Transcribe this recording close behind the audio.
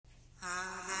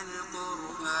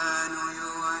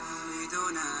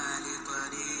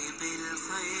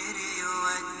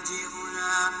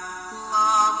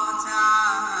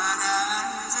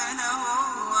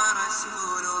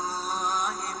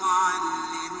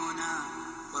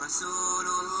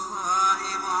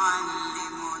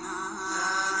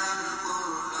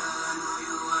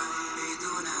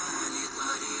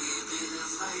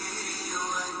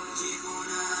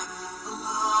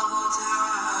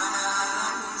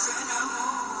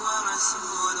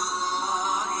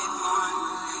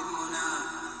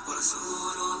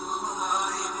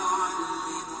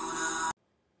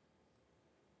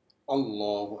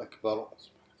الله أكبر.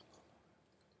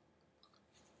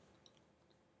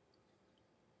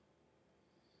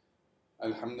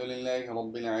 الحمد لله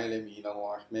رب العالمين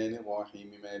الرحمن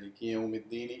الرحيم مالك يوم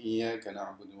الدين إياك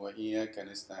نعبد وإياك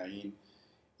نستعين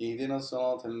اهدنا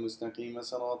الصراط المستقيم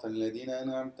صراط الذين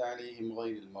أنعمت عليهم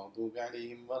غير المغضوب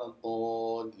عليهم ولا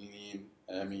الضالين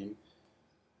آمين.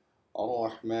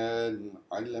 الرحمن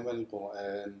علم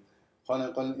القرآن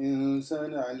خلق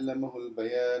الإنسان علمه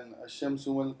البيان الشمس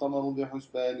والقمر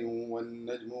بحسبان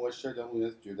والنجم والشجر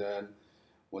يسجدان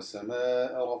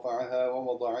والسماء رفعها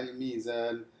ووضع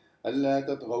الميزان ألا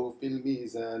تطغوا في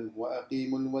الميزان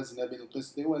وأقيموا الوزن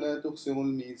بالقسط ولا تخسروا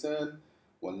الميزان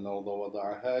والأرض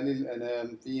وضعها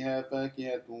للأنام فيها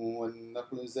فاكهة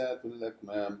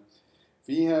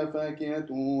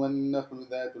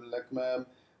ذات الأكمام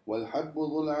والحب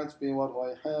ذو العصف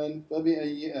والريحان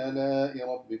فبأي آلاء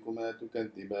ربكما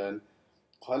تكذبان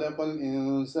خلق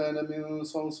الإنسان من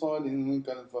صلصال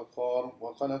كالفخار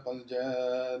وخلق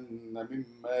الجان من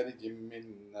مارج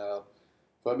من نار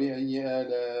فبأي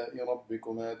آلاء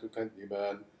ربكما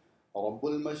تكذبان رب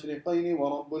المشرقين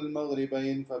ورب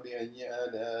المغربين فبأي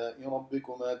آلاء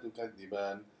ربكما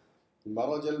تكذبان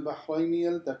مرج البحرين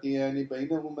يلتقيان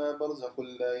بينهما برزخ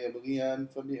لا يبغيان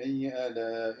فبأي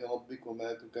آلاء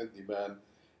ربكما تكذبان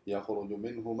يخرج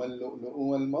منهما اللؤلؤ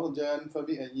والمرجان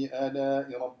فبأي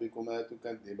آلاء ربكما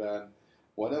تكذبان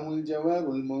وله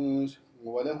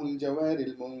الجوار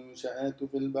المنشآت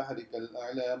في البحر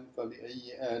كالأعلام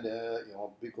فبأي آلاء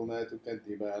ربكما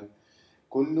تكذبان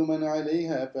كل من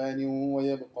عليها فان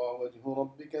ويبقى وجه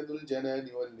ربك ذو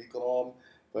الجلال والإكرام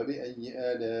فبأي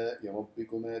آلاء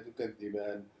ربكما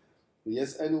تكذبان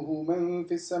يسأله من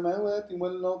في السماوات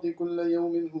والأرض كل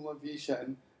يوم هو في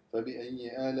شأن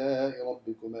فبأي آلاء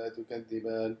ربكما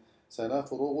تكذبان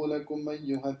سنفرغ لكم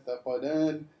أيها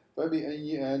الثقلان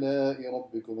فبأي آلاء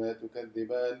ربكما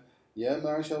تكذبان يا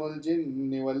معشر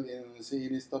الجن والإنس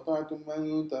إن استطعتم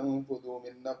أن تنفذوا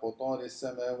من أقطار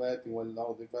السماوات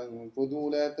والأرض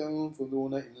فانفذوا لا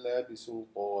تنفذون إلا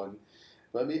بسلطان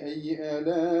فبأي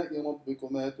آلاء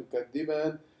ربكما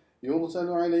تكذبان يرسل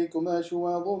عليكما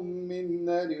شواظ من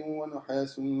نار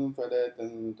ونحاس فلا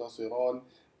تنتصران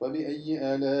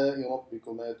فبأي آلاء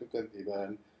ربكما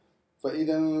تكذبان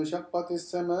فإذا انشقت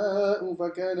السماء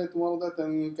فكانت وردة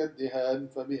كالدهان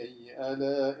فبأي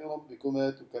آلاء ربكما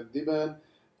تكذبان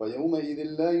فيومئذ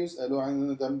لا يسأل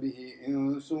عن ذنبه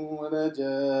إنس ولا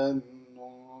جان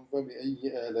فبأي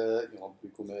آلاء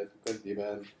ربكما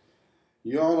تكذبان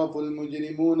يعرف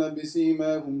المجرمون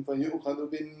بسيماهم فيؤخذ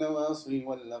بالنواصي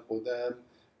والأقدام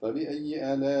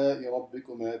فبأي آلاء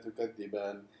ربكما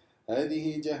تكذبان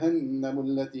هذه جهنم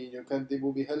التي يكذب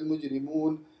بها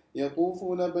المجرمون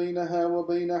يطوفون بينها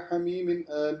وبين حميم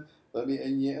آن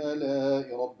فبأي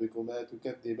آلاء ربكما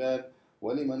تكذبان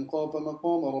ولمن خاف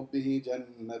مقام ربه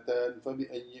جنتان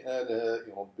فبأي آلاء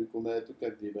ربكما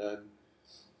تكذبان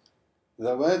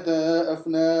ذواتا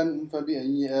أفنان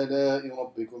فبأي آلاء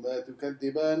ربكما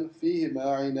تكذبان فيهما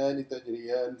عينان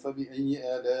تجريان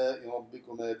فبأي آلاء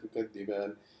ربكما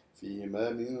تكذبان فيهما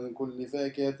من كل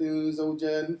فاكهة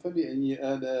زوجان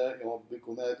فبأي آلاء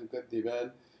ربكما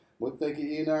تكذبان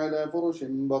متكئين على فرش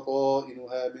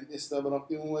بطائنها من استبرق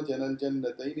وجنى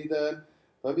الجنتين دان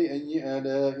فبأي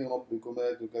آلاء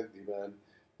ربكما تكذبان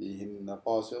فيهن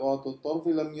قاصرات الطرف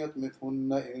لم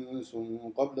يطمثهن إنس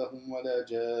قبلهم ولا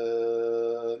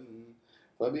جان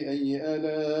فبأي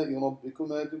آلاء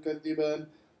ربكما تكذبان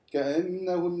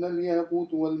كأنهن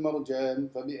الياقوت والمرجان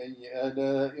فبأي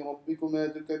آلاء ربكما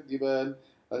تكذبان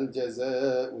هل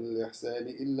جزاء الإحسان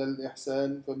إلا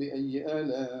الإحسان فبأي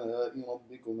آلاء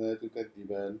ربكما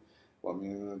تكذبان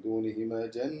ومن دونهما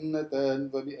جنتان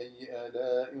فبأي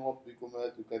آلاء ربكما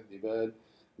تكذبان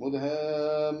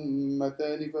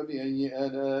مدهامتان فبأي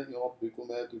آلاء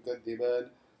ربكما تكذبان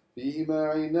فيهما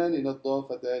عينان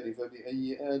نضاختان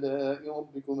فبأي آلاء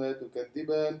ربكما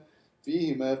تكذبان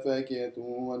فيهما فاكهة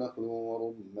ونخل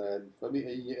ورمان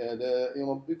فبأي آلاء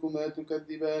ربكما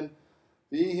تكذبان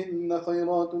فيهن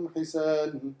خيرات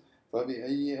حسان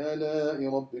فبأي آلاء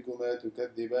ربكما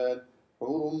تكذبان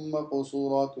حور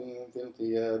مقصورات في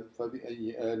الخيام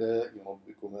فبأي آلاء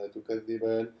ربكما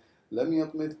تكذبان لم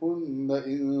يطمثهن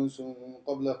إنس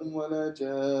قبلهم ولا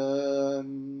جان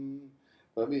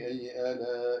فبأي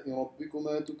آلاء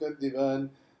ربكما تكذبان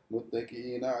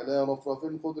متكئين على رفرف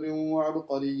خضر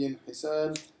وعبقري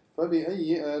حسان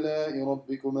فبأي آلاء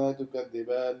ربكما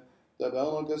تكذبان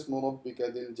تبارك اسم ربك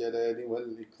ذي الجلال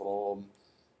والإكرام.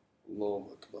 الله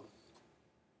أكبر.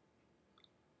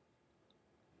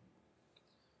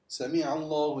 سمع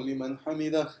الله لمن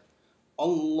حمده.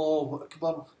 الله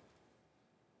أكبر.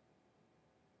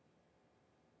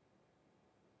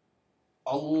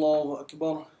 الله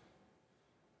أكبر.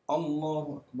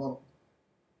 الله أكبر.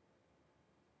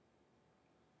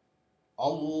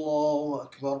 الله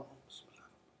أكبر.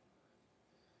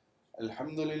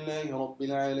 الحمد لله رب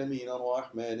العالمين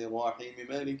الرحمن الرحيم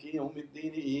مالك يوم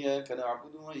الدين إياك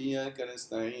نعبد وإياك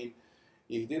نستعين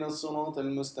اهدنا الصراط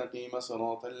المستقيم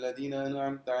صراط الذين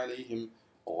أنعمت عليهم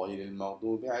غير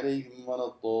المغضوب عليهم ولا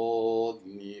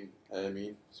الضالين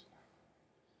آمين.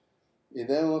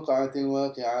 إذا وقعت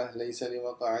الواقعة ليس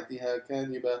لوقعتها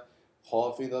كاذبة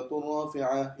خافضة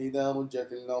رافعة إذا رجت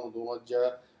الأرض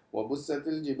رجا وبست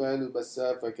الجبال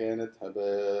بسا فكانت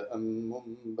هباء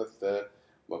منبثا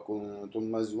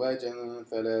وكنتم أزواجا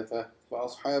ثلاثة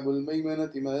فأصحاب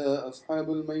الميمنة ما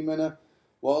أصحاب الميمنة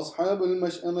وأصحاب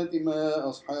المشأمة ما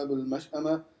أصحاب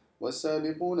المشأمة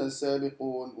والسابقون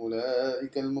السابقون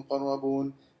أولئك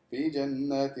المقربون في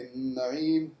جنات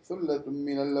النعيم ثلة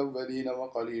من الأولين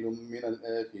وقليل من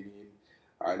الآخرين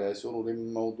على سرر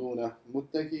موضونة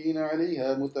متكئين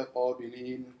عليها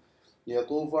متقابلين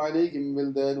يطوف عليهم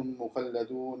بلدان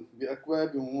مخلدون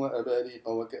بأكواب وأباريق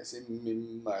وكأس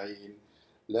من معين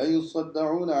لا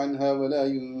يصدعون عنها ولا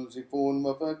ينزفون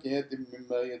وفاكهة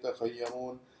مما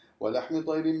يتخيرون ولحم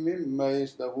طير مما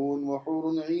يشتهون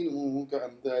وحور عين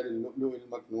كأمثال اللؤلؤ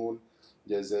المكنون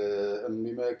جزاء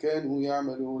بما كانوا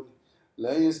يعملون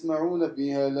لا يسمعون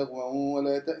فيها لغوا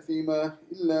ولا تأثيما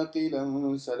إلا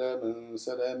قيلا سلاما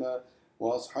سلاما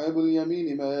وأصحاب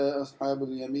اليمين ما أصحاب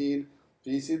اليمين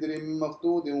في سدر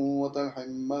مخضود وطلح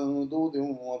منضود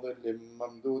وظل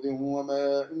ممدود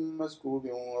وماء مسكوب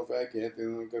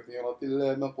وفاكهة كثيرة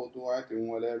لا مقطوعة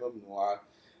ولا ممنوعة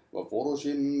وفرش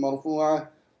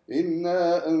مرفوعة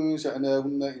إنا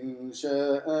أنشأناهن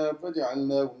إنشاء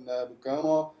فجعلناهن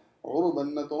أبكارا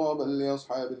عربا ترابا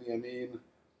لأصحاب اليمين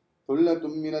ثلة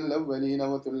من الأولين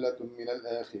وثلة من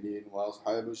الآخرين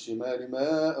وأصحاب الشمال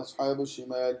ما أصحاب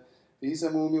الشمال في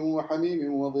سموم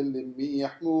وحميم وظل من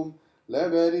يحموم لا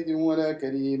بارد ولا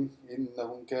كريم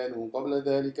إنهم كانوا قبل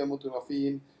ذلك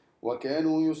مترفين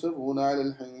وكانوا يصرون على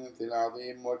الحنث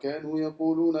العظيم وكانوا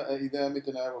يقولون أئذا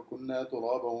متنا وكنا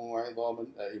ترابا وعظاما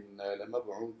أئنا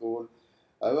لمبعوثون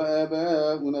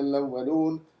أوآباؤنا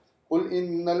الأولون قل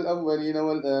إن الأولين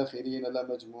والآخرين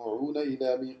لمجموعون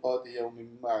إلى ميقات يوم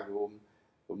معلوم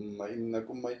ثم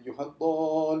إنكم أيها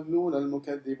الضالون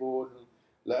المكذبون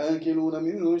لآكلون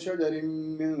من شجر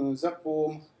من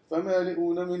زقوم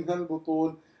فمالئون منها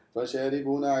البطون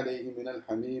فشاربون عليه من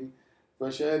الحميم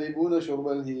فشاربون شرب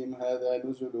الهيم هذا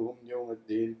نزلهم يوم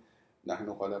الدين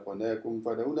نحن خلقناكم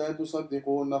فلولا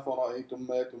تصدقون فرأيتم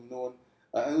ما تمنون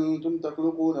أأنتم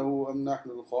تخلقونه أم نحن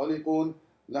الخالقون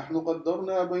نحن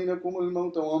قدرنا بينكم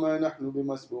الموت وما نحن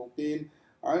بمسبوقين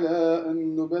على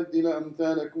أن نبدل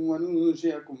أمثالكم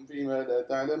وننشئكم فيما لا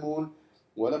تعلمون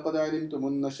ولقد علمتم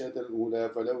النشأة الأولى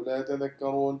فلولا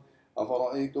تذكرون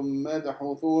أفرأيتم ما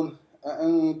تحرثون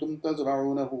أأنتم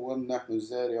تزرعونه أم نحن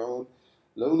الزارعون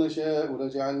لو نشاء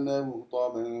لجعلناه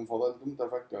حطاما فظلتم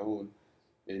تفكهون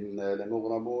إنا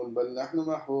لمغرمون بل نحن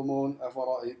محرومون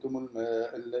أفرأيتم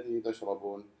الماء الذي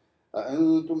تشربون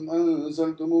أأنتم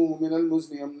أنزلتموه من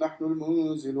المزن أم نحن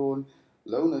المنزلون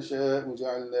لو نشاء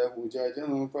جعلناه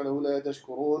أجاجا فلولا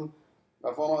تشكرون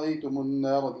أفرأيتم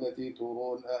النار التي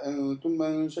تورون أأنتم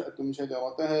أنشأتم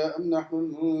شجرتها أم نحن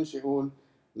المنشئون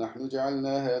نحن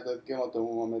جعلناها تذكرة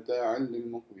ومتاعا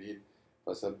للمقوين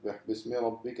فسبح باسم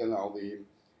ربك العظيم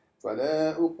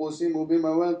فلا أقسم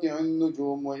بمواقع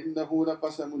النجوم وإنه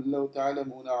لقسم لو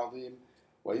تعلمون عظيم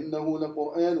إنه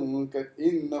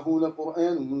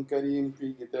لقرآن كريم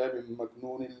في كتاب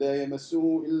مكنون لا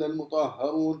يمسه إلا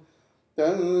المطهرون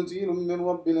تنزيل من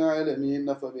رب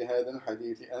العالمين فبهذا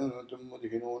الحديث أنتم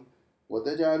مدهنون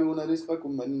وتجعلون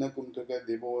رزقكم أنكم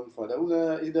تكذبون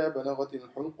فلولا إذا بلغت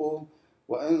الحلقوم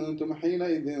وأنتم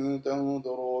حينئذ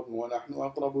تنظرون ونحن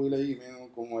أقرب إليه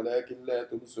منكم ولكن لا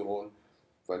تبصرون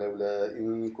فلولا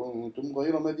إن كنتم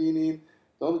غير مدينين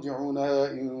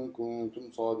ترجعونها إن كنتم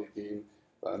صادقين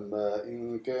فأما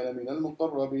إن كان من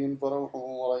المقربين فروح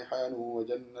وريحان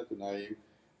وجنة نعيم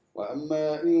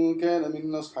وأما إن كان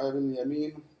من أصحاب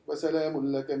اليمين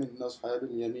فسلام لك من أصحاب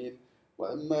اليمين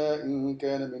وأما إن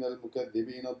كان من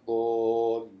المكذبين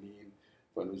الضالين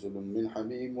فنزل من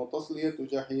حميم وتصلية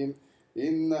جحيم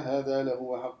إن هذا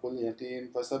لهو حق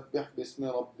اليقين فسبح باسم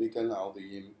ربك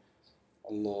العظيم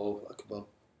الله أكبر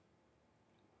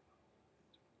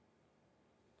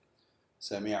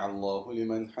سمع الله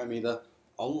لمن حمده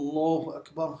الله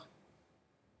أكبر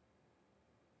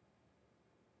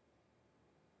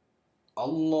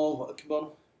الله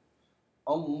أكبر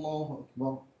الله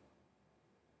أكبر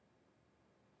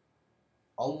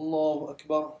الله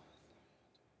أكبر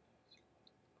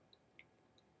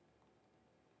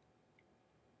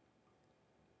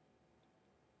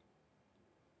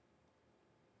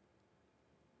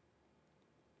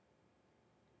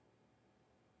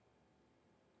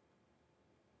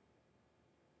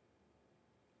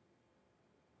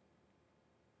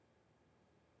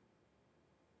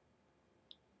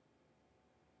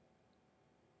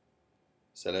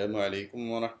السلام عليكم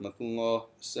ورحمة الله.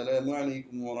 السلام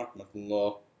عليكم ورحمة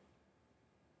الله.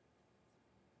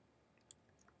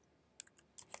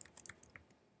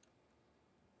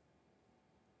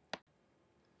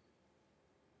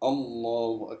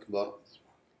 الله أكبر.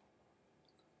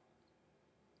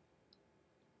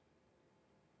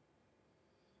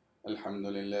 الحمد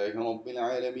لله رب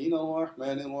العالمين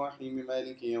الرحمن الرحيم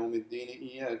مالك يوم الدين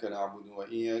إياك نعبد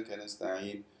وإياك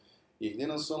نستعين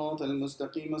اهدنا الصراط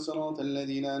المستقيم صراط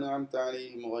الذين أنعمت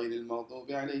عليهم غير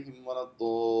المغضوب عليهم ولا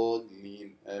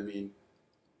الضالين آمين.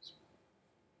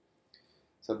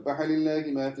 سبح لله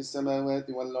ما في السماوات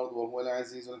والأرض وهو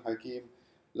العزيز الحكيم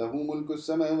له ملك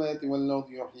السماوات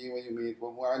والأرض يحيي ويميت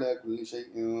وهو على كل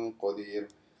شيء قدير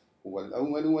هو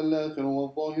الأول والآخر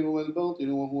والظاهر والباطن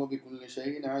وهو بكل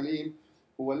شيء عليم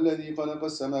هو الذي خلق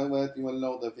السماوات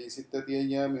والأرض في 6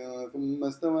 أيام ثم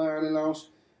استوى على العرش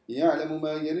يعلم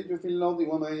ما يلج في الأرض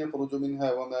وما يخرج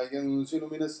منها وما ينزل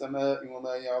من السماء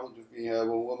وما يعرج فيها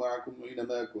وهو معكم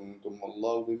أينما كنتم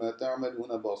والله بما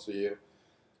تعملون بصير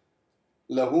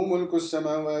له ملك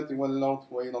السماوات والأرض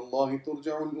وإلى الله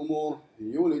ترجع الأمور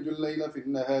يولج الليل في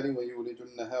النهار ويولج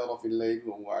النهار في الليل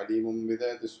وهو عليم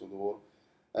بذات الصدور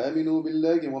آمنوا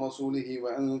بالله ورسوله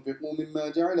وأنفقوا مما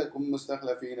جعلكم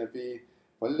مستخلفين فيه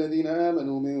والذين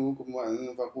آمنوا منكم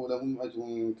وأنفقوا لهم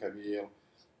أجر كبير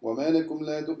وما لكم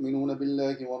لا تؤمنون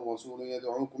بالله والرسول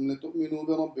يدعوكم لتؤمنوا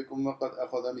بربكم وقد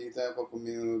أخذ ميثاقكم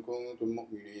إن كنتم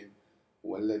مؤمنين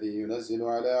هو الذي ينزل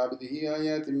على عبده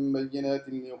آيات بينات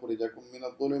ليخرجكم من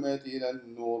الظلمات إلى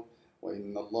النور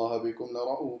وإن الله بكم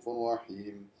لرؤوف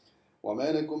رحيم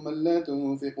وما لكم من لا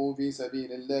تنفقوا في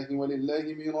سبيل الله ولله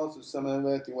ميراث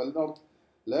السماوات والأرض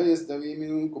لا يستوي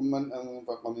منكم من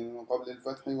أنفق من قبل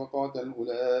الفتح وقاتل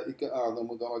أولئك أعظم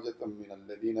درجة من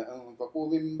الذين أنفقوا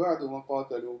من بعد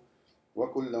وقاتلوا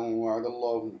وكلا وعد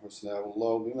الله الحسنى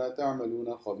والله بما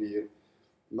تعملون خبير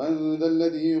من ذا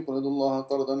الذي يقرض الله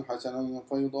قرضا حسنا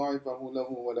فيضاعفه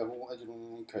له وله أجر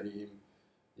كريم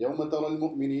يوم ترى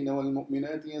المؤمنين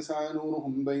والمؤمنات يسعى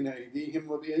نورهم بين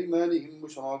أيديهم وبأيمانهم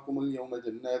بشراكم اليوم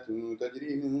جنات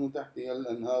تجري من تحتها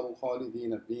الأنهار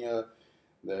خالدين فيها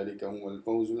ذلك هو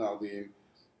الفوز العظيم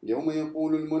يوم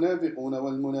يقول المنافقون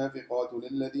والمنافقات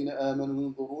للذين آمنوا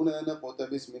انظرونا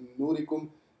نقتبس من نوركم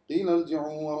قيل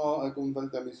ارجعوا وراءكم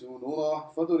فالتمسوا نورا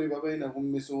فضرب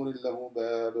بينهم بسور له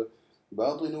باب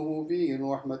باطنه فيه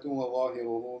الرحمة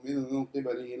وظاهره من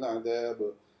قبله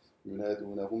العذاب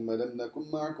ينادونهم لم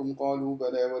نكن معكم قالوا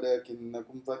بلى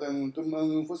ولكنكم فتنتم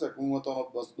أنفسكم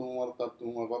وتربصتم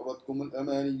وارتبتم وغرتكم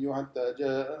الأماني حتى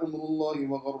جاء أمر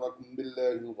الله وغركم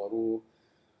بالله الغرور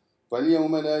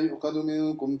فاليوم لا يؤخذ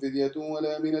منكم فدية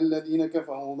ولا من الذين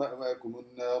كفروا مأواكم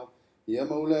النار هي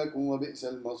مولاكم وبئس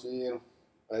المصير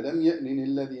ألم يأن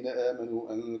للذين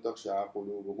آمنوا أن تخشع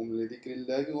قلوبهم لذكر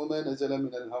الله وما نزل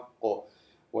من الحق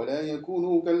ولا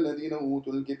يكونوا كالذين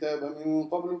أوتوا الكتاب من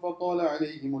قبل فطال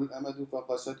عليهم الأمد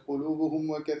فقست قلوبهم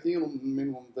وكثير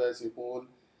منهم فاسقون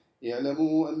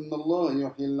اعلموا أن الله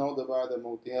يحيي الأرض بعد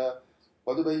موتها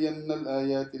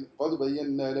قد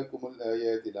بينا لكم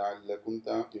الآيات لعلكم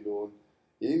تعقلون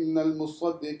إن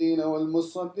المصدقين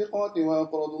والمصدقات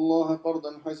وأقرضوا الله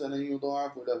قرضا حسنا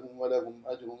يضاعف لهم ولهم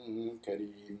أجر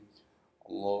كريم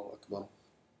الله أكبر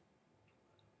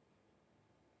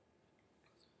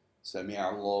سمع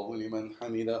الله لمن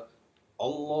حمده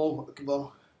الله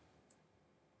أكبر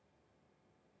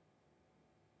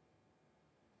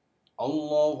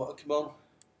الله أكبر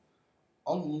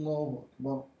الله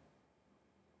أكبر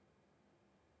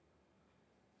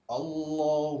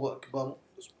الله أكبر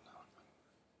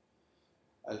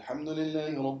الحمد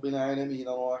لله رب العالمين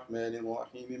الرحمن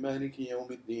الرحيم مالك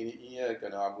يوم الدين إياك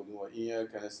نعبد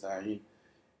وإياك نستعين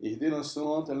اهدنا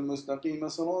الصراط المستقيم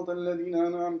صراط الذين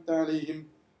أنعمت عليهم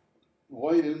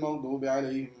غير المغضوب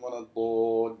عليهم ولا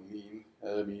الضالين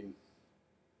آمين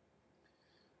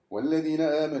والذين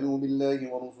آمنوا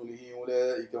بالله ورسله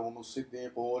أولئك هم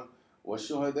الصديقون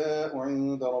والشهداء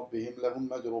عند ربهم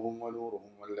لهم أجرهم ونورهم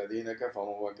والذين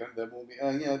كفروا وكذبوا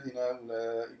بآياتنا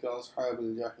أولئك أصحاب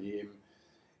الجحيم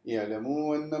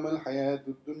اعلموا أنما الحياة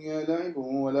الدنيا لعب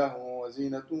ولهو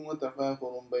وزينة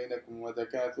وتفاخر بينكم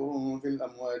وتكاثر في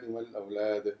الأموال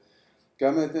والأولاد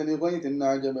كمثل غيث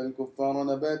أعجب الكفار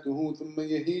نباته ثم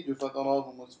يهيج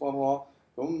فتراه مصفرا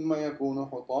ثم يكون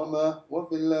حطاما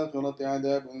وفي الآخرة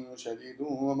عذاب شديد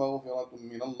ومغفرة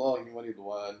من الله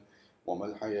ورضوان وما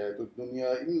الحياة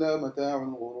الدنيا إلا متاع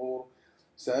الغرور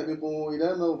سابقوا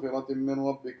إلى مغفرة من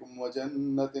ربكم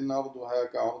وجنة عرضها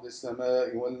كعرض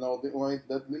السماء والأرض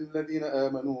أعدت للذين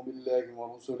آمنوا بالله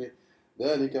ورسله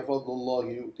ذلك فضل الله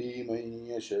يؤتيه من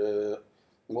يشاء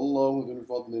والله ذو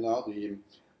الفضل العظيم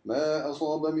ما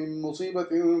أصاب من مصيبة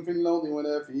في الأرض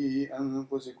ولا في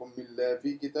أنفسكم إلا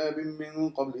في كتاب من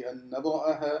قبل أن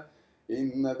نبرأها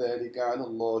إن ذلك على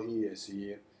الله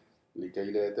يسير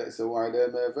لكي لا تأسوا على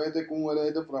ما فاتكم ولا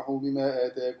تفرحوا بما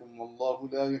آتاكم والله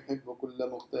لا يحب كل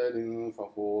مختال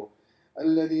فخور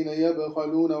الذين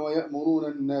يبخلون ويأمرون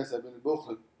الناس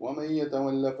بالبخل ومن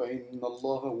يتول فإن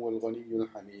الله هو الغني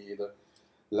الحميد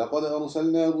لقد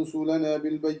أرسلنا رسلنا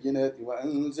بالبينات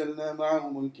وأنزلنا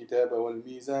معهم الكتاب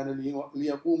والميزان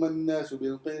ليقوم الناس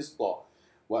بالقسط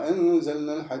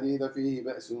وأنزلنا الحديد فيه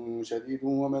بأس شديد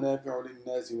ومنافع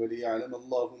للناس وليعلم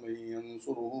الله من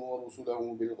ينصره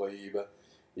ورسله بالغيب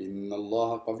إن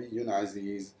الله قوي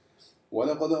عزيز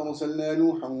ولقد أرسلنا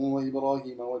نوحا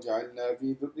وإبراهيم وجعلنا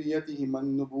في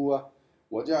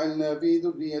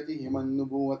ذريتهما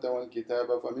النبوة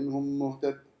والكتاب فمنهم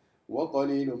مهتد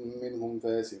وقليل منهم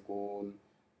فاسقون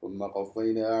ثم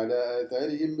قفينا على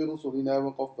آثارهم برسلنا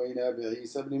وقفينا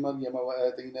بعيسى ابن مريم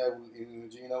وآتيناه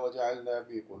الإنجيل وجعلنا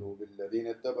في قلوب الذين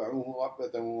اتبعوه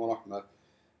رأفة ورحمة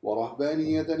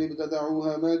ورهبانية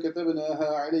ابتدعوها ما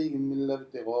كتبناها عليهم إلا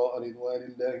ابتغاء رضوان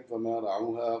الله فما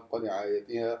رعوها حق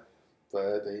رعايتها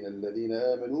فآتينا الذين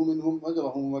آمنوا منهم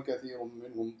أجرهم وكثير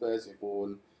منهم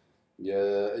فاسقون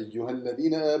يا أيها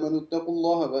الذين آمنوا اتقوا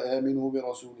الله وآمنوا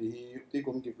برسوله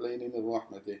يؤتكم كفلين من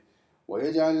رحمته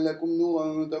ويجعل لكم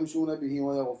نورا تمشون به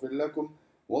ويغفر لكم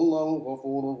والله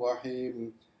غفور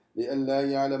رحيم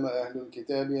لئلا يعلم أهل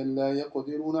الكتاب أن لا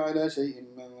يقدرون على شيء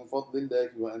من فضل الله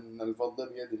وأن الفضل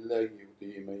بيد الله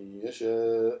يؤتيه من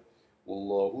يشاء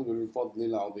والله ذو الفضل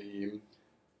العظيم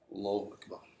الله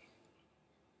أكبر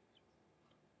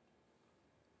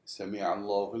سمع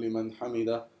الله لمن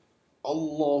حمده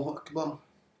الله أكبر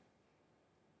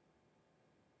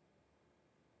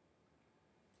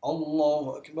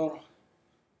الله أكبر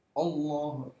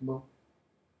الله أكبر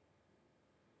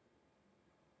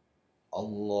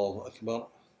الله أكبر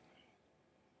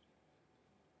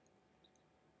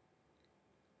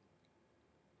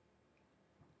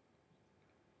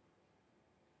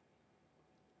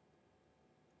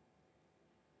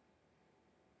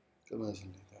كما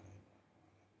صليت على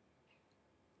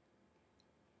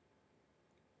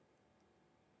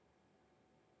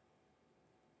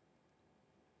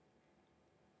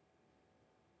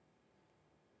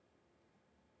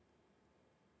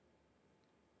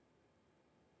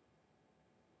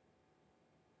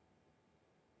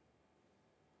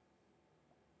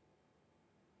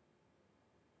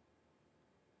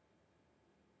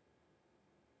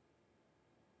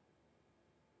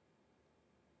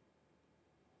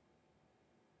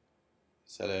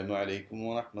السلام عليكم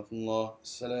ورحمة الله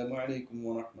السلام عليكم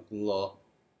ورحمة الله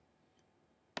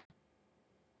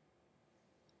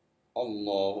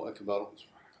الله أكبر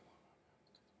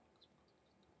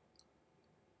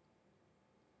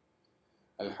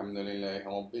الحمد لله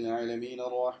رب العالمين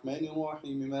الرحمن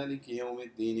الرحيم مالك يوم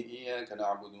الدين إياك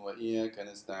نعبد وإياك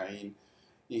نستعين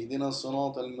اهدنا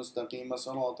الصراط المستقيم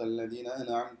صراط الذين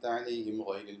أنعمت عليهم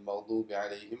غير المغضوب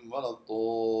عليهم ولا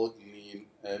الضالين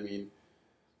آمين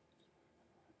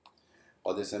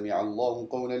قد سمع الله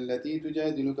قول التي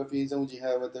تجادلك في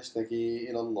زوجها وتشتكي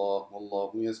إلى الله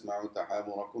والله يسمع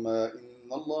تحاوركما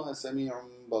إن الله سميع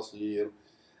بصير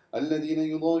الذين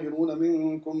يظاهرون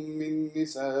منكم من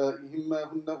نسائهم ما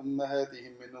هن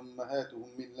أمهاتهم من أمهاتهم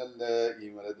إلا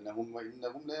اللائي ولدنهم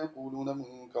وإنهم ليقولون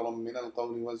منكرا من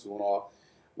القول وزورا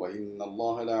وإن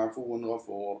الله لعفو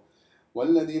غفور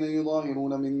والذين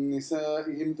يظاهرون من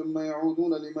نسائهم ثم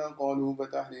يعودون لما قالوا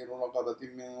فتحرير رقبة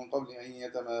من قبل أن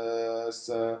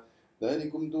يتماسا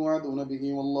ذلكم توعدون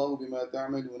به والله بما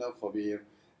تعملون خبير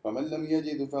فمن لم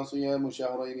يجد فصيام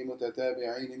شهرين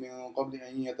متتابعين من قبل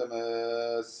أن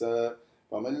يتماسا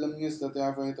فمن لم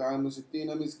يستطع فيطعم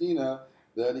 60 مسكينا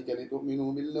ذلك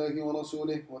لتؤمنوا بالله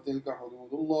ورسوله وتلك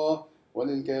حدود الله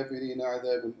وللكافرين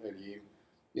عذاب أليم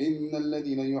إن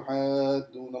الذين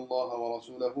يحادون الله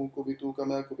ورسوله كبتوا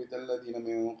كما كبت الذين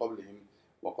من قبلهم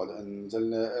وقد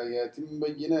أنزلنا آيات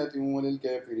بينات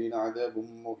وللكافرين عذاب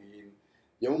مهين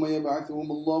يوم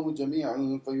يبعثهم الله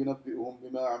جميعا فينبئهم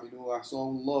بما عملوا وأحصاه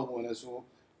الله ونسوه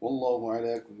والله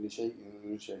على كل شيء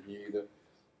شهيد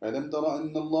ألم تر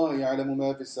أن الله يعلم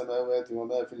ما في السماوات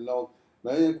وما في الأرض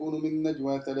ما يكون من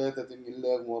نجوى 3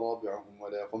 إلا هو رابعهم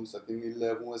ولا 5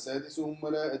 إلا هو سادسهم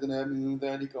ولا أدنى من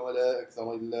ذلك ولا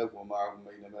أكثر إلا هو معهم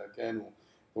أينما كانوا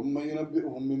ثم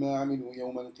ينبئهم بما عملوا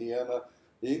يوم القيامة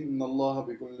إن الله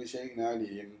بكل شيء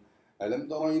عليم ألم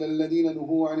تر إلى الذين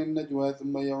نهوا عن النجوى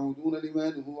ثم يعودون لما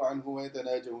نهوا عنه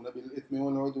ويتناجون بالإثم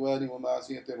والعدوان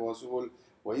ومعصية الرسول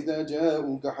وإذا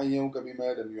جاءوك حيوك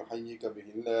بما لم يحيك به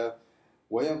الله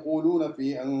ويقولون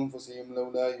في أنفسهم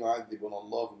لولا يعذبنا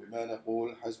الله بما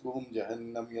نقول حسبهم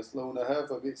جهنم يصلونها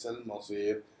فبئس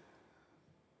المصير.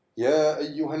 يا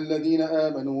أيها الذين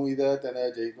آمنوا إذا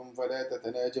تناجيتم فلا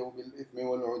تتناجوا بالإثم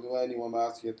والعدوان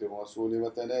ومعصية الرسول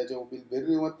وتناجوا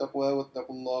بالبر والتقوى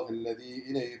واتقوا الله الذي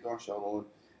إليه تحشرون.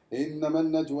 إنما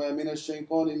النجوى من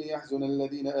الشيطان ليحزن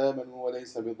الذين آمنوا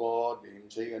وليس بضارهم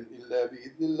شيئا إلا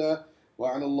بإذن الله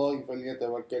وعلى الله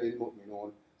فليتوكل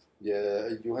المؤمنون. يا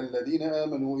أيها الذين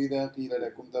آمنوا إذا قيل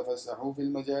لكم تفسحوا في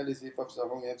المجالس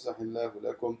فافسحوا يفسح الله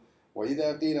لكم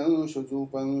وإذا قيل انشزوا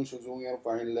فانشزوا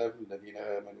يرفع الله الذين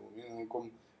آمنوا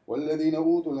منكم والذين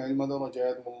أوتوا العلم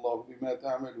درجات والله بما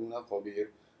تعملون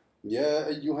خبير. يا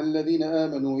أيها الذين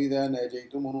آمنوا إذا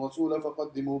ناجيتم الرسول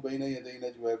فقدموا بين يدي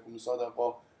نجواكم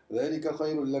صدقة ذلك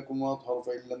خير لكم وأطهر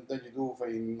فإن لم تجدوا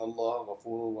فإن الله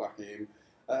غفور رحيم.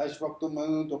 أأشفقتم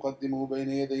أن تقدموا بين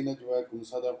يدي نجواكم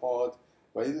صدقات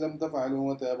فإن لم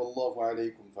تفعلوا وتاب الله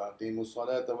عليكم فأقيموا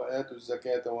الصلاة وآتوا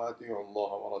الزكاة وأطيعوا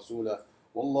الله ورسوله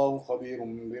والله خبير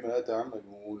بما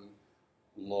تعملون.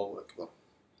 الله أكبر.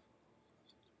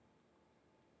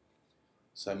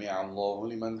 سمع الله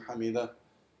لمن حمده.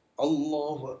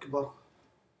 الله أكبر.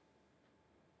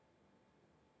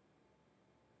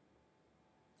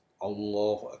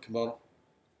 الله أكبر.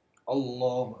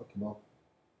 الله أكبر.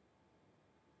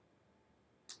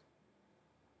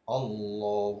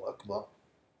 الله أكبر.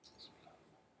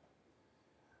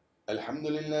 الحمد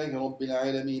لله رب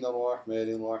العالمين الرحمن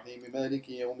الرحيم مالك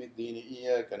يوم الدين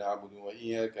إياك نعبد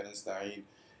وإياك نستعين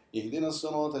اهدنا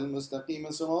الصراط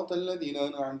المستقيم صراط الذين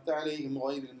أنعمت عليهم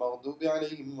غير المغضوب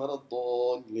عليهم ولا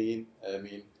الضالين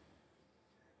آمين.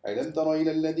 ألم تر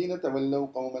إلى الذين تولوا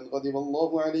قوما غضب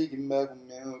الله عليهم ما هم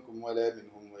منكم ولا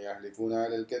منهم ويحلفون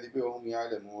على الكذب وهم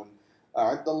يعلمون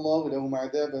أعد الله لهم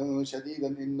عذابا شديدا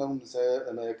إنهم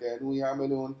ساء ما كانوا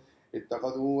يعملون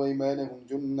اتخذوا أيمانهم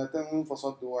جنة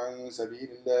فصدوا عن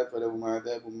سبيل الله فلهم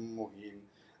عذاب مهين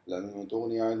لن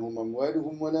تغني عنهم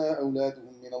أموالهم ولا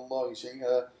أولادهم من الله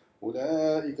شيئا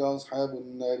أولئك أصحاب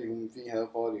النار هم فيها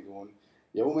خالدون.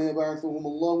 يوم يبعثهم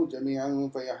الله جميعا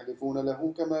فيحلفون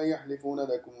له كما يحلفون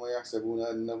لكم ويحسبون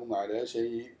أنهم على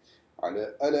شيء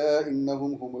ألا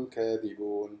إنهم هم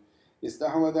الكاذبون.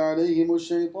 استحوذ عليهم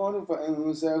الشيطان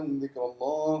فأنساهم ذكر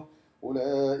الله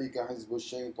أولئك حزب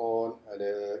الشيطان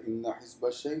ألا إن حزب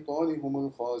الشيطان هم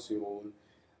الخاسرون.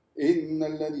 إن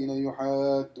الذين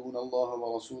يحادون الله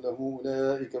ورسوله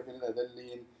أولئك في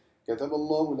الأذلين كتب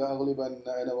الله لأغلبن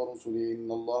أنا ورسلي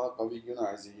إن الله قوي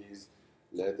عزيز.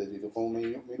 لا تجد قوما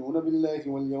يؤمنون بالله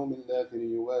واليوم الآخر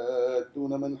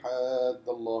يوادون من حاد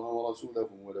الله ورسوله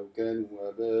ولو كانوا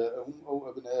آباءهم أو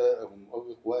أبناءهم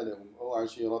أو إخوانهم أو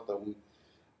عشيرتهم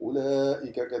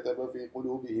أولئك كتب في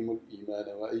قلوبهم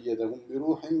الإيمان وأيدهم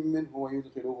بروح منه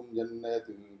ويدخلهم جنات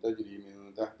تجري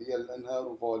من تحتها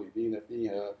الأنهار خالدين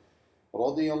فيها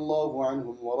رضي الله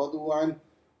عنهم ورضوا عنه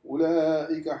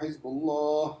أولئك حزب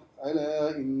الله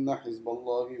ألا إن حزب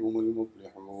الله هم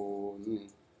المفلحون.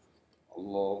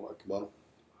 الله أكبر.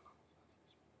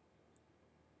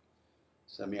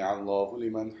 سمع الله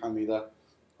لمن حمده.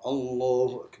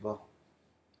 الله أكبر.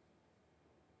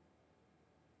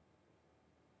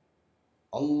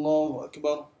 الله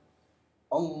أكبر.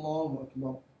 الله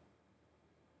أكبر.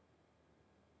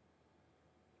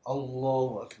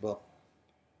 الله أكبر.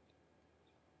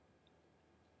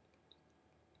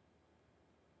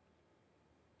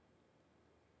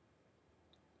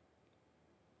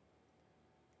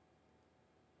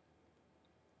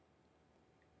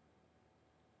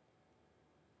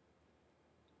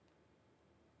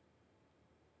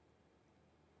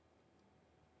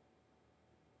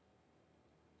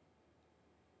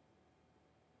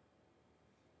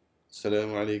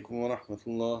 السلام عليكم ورحمة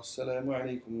الله. السلام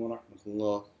عليكم ورحمة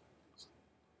الله.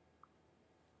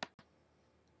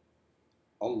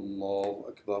 الله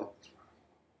أكبر.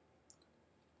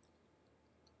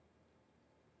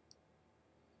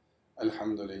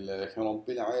 الحمد لله رب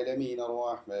العالمين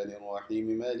الرحمن الرحيم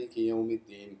مالك يوم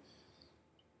الدين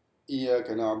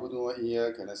إياك نعبد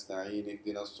وإياك نستعين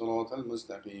اهدنا الصراط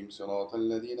المستقيم صراط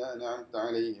الذين أنعمت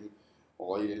عليهم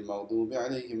غير المغضوب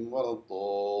عليهم ولا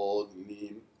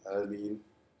الضالين آمين.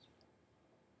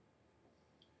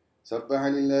 سبح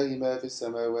لله ما في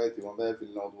السماوات وما في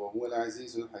الأرض وهو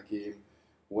العزيز الحكيم.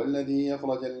 والذي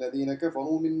أخرج الذين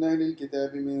كفروا من أهل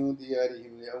الكتاب من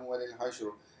ديارهم لأول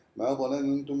الحشر ما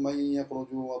ظننتم أن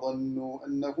يخرجوا وظنوا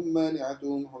أنهم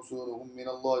مانعتهم حصولهم من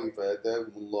الله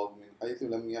فأتاهم الله من حيث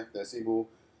لم يحتسبوا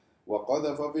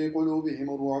وقذف في قلوبهم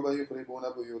الرعب يخربون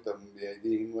بيوتهم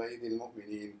بأيديهم وأيدي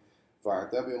المؤمنين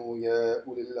فاعتبروا يا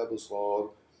أولي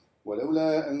الأبصار.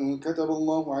 ولولا أن كتب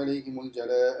الله عليهم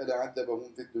الجلاء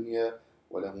لعذبهم في الدنيا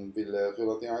ولهم في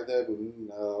الآخرة عذاب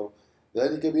النار.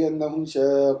 ذلك بأنهم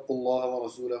شاقوا الله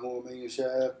ورسوله ومن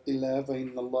يشاق الله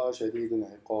فإن الله شديد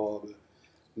العقاب.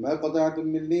 ما قطعتم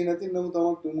من لينة أو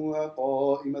تركتموها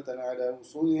قائمة على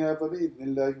أصولها فبإذن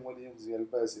الله وليخزي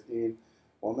الفاسقين.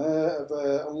 وما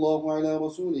أفاء الله على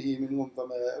رسوله منهم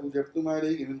فما أوجفتم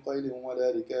عليه من خيل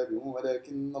ولا ركاب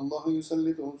ولكن الله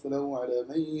يسلط رسله على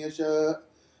من يشاء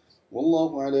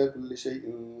والله على كل شيء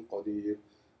قدير.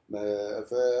 ما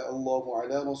أفاء الله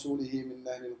على رسوله من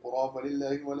أهل القرى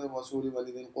فلله وللرسول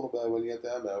ولذي القربى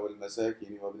واليتامى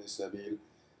والمساكين وابن السبيل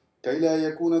كي لا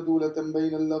يكون دولة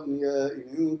بين الأغنياء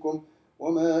منكم.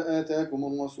 وما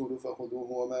آتاكم الرسول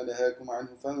فخذوه وما نهاكم عنه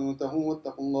فانتهوا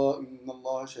واتقوا الله إن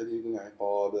الله شديد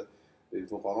العقاب.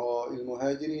 للفقراء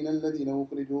المهاجرين الذين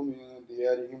أخرجوا من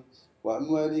ديارهم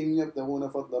وأموالهم يبتغون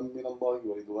فضلا من الله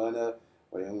ورضوانا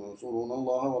وينصرون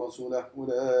الله ورسوله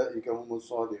أولئك هم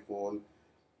الصادقون.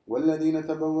 والذين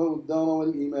تبوأوا الدار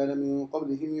والإيمان من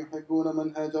قبلهم يحبون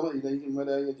من هاجر إليهم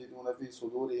ولا يجدون في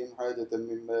صدورهم حاجة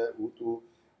مما أوتوا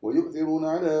ويؤثرون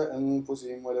على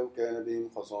أنفسهم ولو كان بهم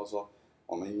خصاصة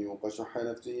ومن يوق شح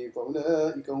نفسه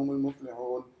فأولئك هم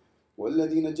المفلحون.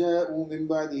 والذين جاءوا من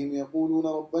بعدهم يقولون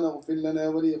ربنا اغفر لنا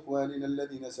ولإخواننا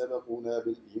الذين سبقونا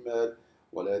بالإيمان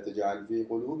ولا تجعل في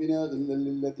قلوبنا غلا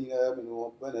للذين آمنوا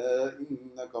ربنا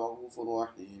إنك رؤوف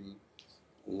رحيم.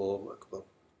 الله أكبر.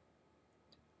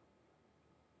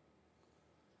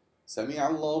 سمع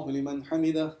الله لمن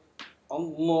حمده.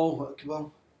 الله أكبر.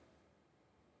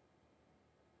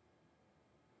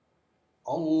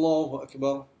 الله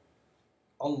أكبر.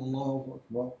 الله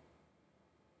أكبر.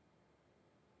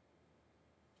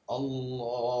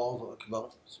 الله أكبر.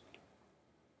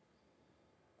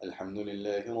 الحمد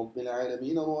لله رب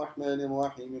العالمين الرحمن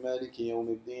الرحيم مالك يوم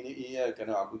الدين إياك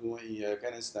نعبد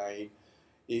وإياك نستعين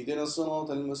اهدنا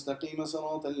الصراط المستقيم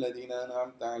صراط الذين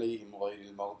أنعمت عليهم غير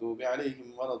المغضوب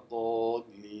عليهم ولا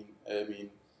الضالين آمين.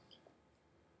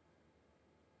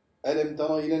 ألم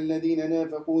تر إلى الذين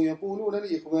نافقوا يقولون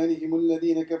لإخوانهم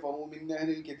الذين كفروا من أهل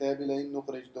الكتاب لئن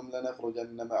أخرجتم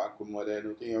لنخرجن معكم ولا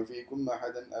نطيع فيكم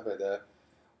أحدا أبدا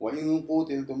وإن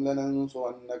قوتلتم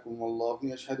لننصرنكم والله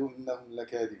يشهد إنهم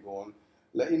لكاذبون.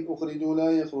 لئن أخرجوا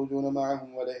لا يخرجون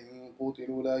معهم ولئن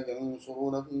قوتلوا لا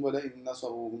ينصرونهم ولئن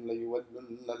نصروهم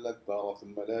ليولن الأدبار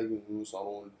ثم لا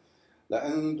ينصرون.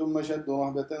 لأنتم أشد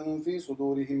رهبة في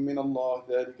صدورهم من الله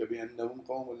ذلك بأنهم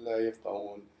قوم لا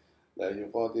يفقهون. لا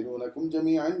يقاتلونكم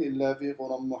جميعا إلا في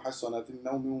قرى محصنة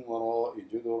أو من وراء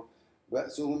جدر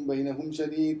بأسهم بينهم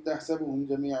شديد تحسبهم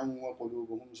جميعا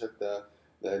وقلوبهم شتى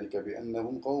ذلك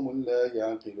بأنهم قوم لا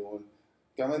يعقلون.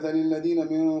 كمثل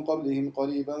الذين من قبلهم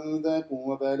قريبا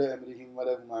ذاقوا وبال أمرهم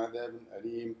ولهم عذاب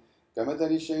أليم.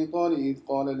 كمثل الشيطان إذ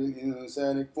قال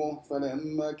للإنسان اكفر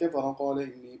فلما كفر قال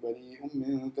إني بريء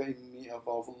منك إني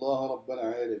أخاف الله رب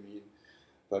العالمين.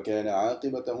 فكان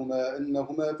عاقبتهما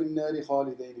أنهما في النار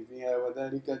خالدين فيها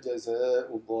وذلك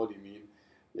جزاء الظالمين.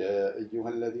 يا أيها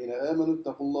الذين آمنوا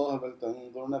اتقوا الله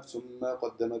ولتنظر نفس ما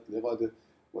قدمت لغد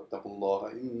واتقوا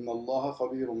الله إن الله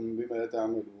خبير بما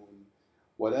تعملون.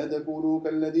 ولا تكونوا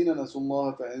كالذين نسوا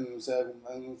الله فأنساهم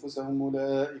أنفسهم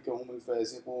أولئك هم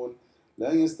الفاسقون.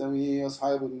 لا يستوي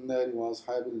أصحاب النار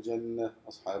وأصحاب الجنة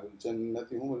أصحاب الجنة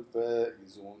هم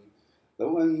الفائزون.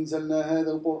 لو أنزلنا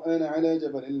هذا القرآن على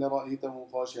جبل لرأيته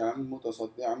خاشعا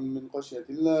متصدعا من خشية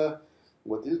الله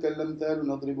وتلك الأمثال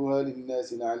نضربها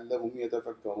للناس لعلهم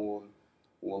يتفكرون.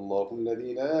 والله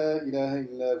الذي لا إله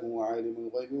إلا هو عالم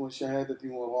الغيب والشهادة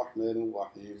هو الرحمن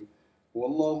الرحيم.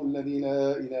 والله الذي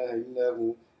لا إله إلا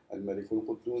هو الملك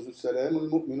القدوس السلام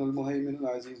المؤمن المهيمن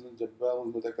العزيز الجبار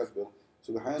المتكبر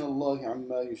سبحان الله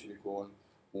عما يشركون.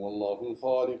 هو الله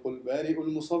الخالق البارئ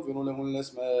المصور له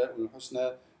الأسماء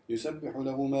الحسنى يسبح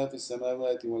له ما في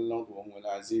السماوات والأرض وهو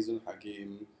العزيز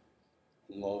الحكيم.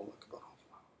 الله أكبر.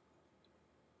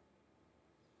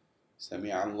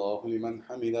 سمع الله لمن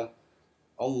حمده.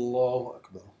 الله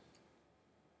أكبر.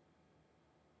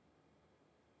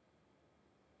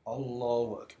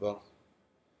 الله أكبر.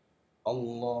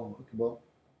 الله أكبر.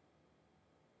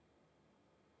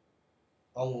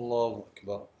 الله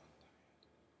أكبر.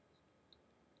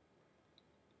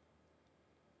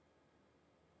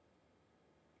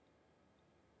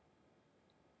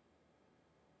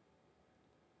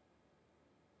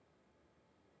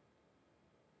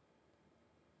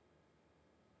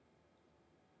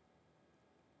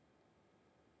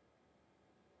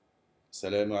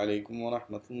 السلام عليكم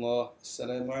ورحمة الله.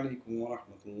 السلام عليكم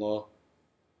ورحمة الله.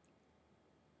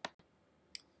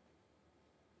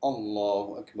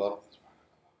 الله أكبر.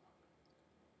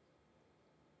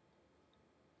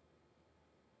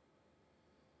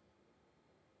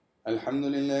 الحمد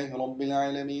لله رب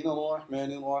العالمين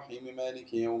الرحمن الرحيم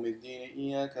مالك يوم الدين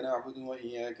إياك نعبد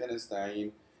وإياك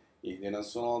نستعين اهدنا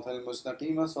الصراط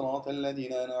المستقيم صراط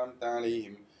الذين أنعمت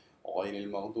عليهم غير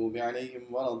المغضوب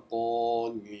عليهم ولا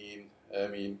الضالين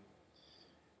آمين.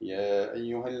 يا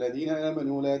أيها الذين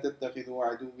آمنوا لا تتخذوا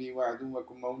عدوي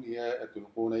وعدوكم أولياء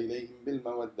تلقون إليهم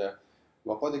بالمودة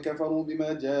وقد كفروا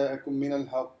بما جاءكم من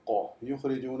الحق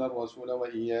يخرجون الرسول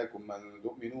وإياكم أن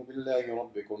تؤمنوا بالله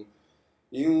ربكم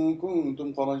إن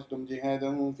كنتم خرجتم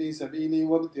جهادا في سبيلي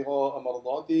وابتغاء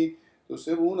مرضاتي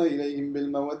تسرون إليهم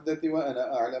بالمودة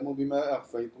وأنا أعلم بما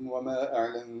أخفيتم وما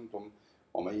أعلنتم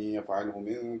ومن يفعله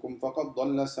منكم فقد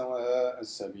ضل سواء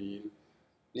السبيل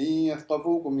إن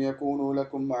يثقفوكم يكونوا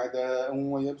لكم أعداء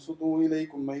ويبسطوا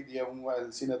إليكم أيديهم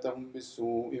وألسنتهم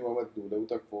بالسوء وودوا لو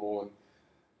تكفرون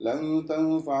لن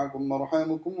تنفعكم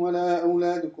أرحامكم ولا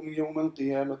أولادكم يوم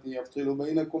القيامة يفصل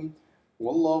بينكم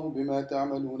والله بما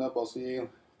تعملون بصير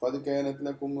قد كانت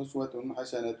لكم أسوة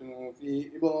حسنة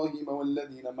في إبراهيم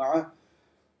والذين معه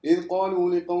إذ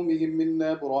قالوا لقومهم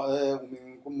إنا براء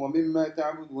منكم ومما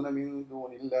تعبدون من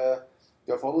دون الله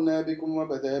كفرنا بكم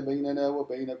وبدا بيننا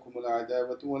وبينكم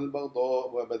العداوة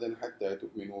والبغضاء أبدا حتى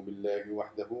تؤمنوا بالله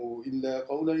وحده إلا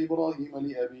قول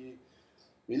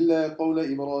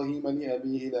إبراهيم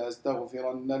لأبيه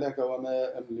لأستغفرن لك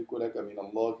وما أملك لك من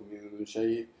الله من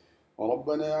شيء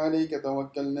وربنا عليك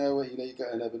توكلنا وإليك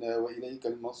أنبنا وإليك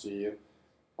المصير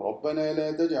ربنا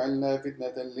لا تجعلنا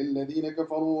فتنة للذين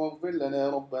كفروا واغفر لنا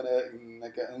ربنا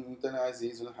إنك أنت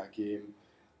العزيز الحكيم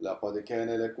لقد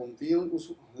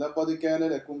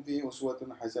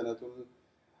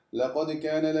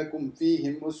كان لكم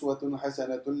فيهم أسوة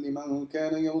حسنة لمن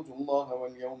كان يرجو الله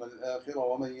واليوم الآخر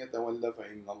ومن يتول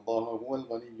فإن الله هو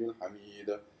الغني الحميد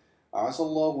عسى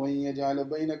الله أن يجعل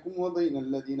بينكم وبين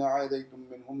الذين عاديتم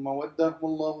منهم مودة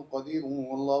والله قدير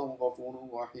والله غفور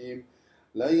رحيم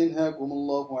لا ينهاكم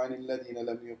الله عن الذين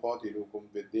لم يقاتلوكم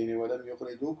في الدين ولم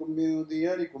يخرجوكم من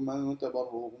دياركم أن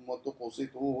تبروهم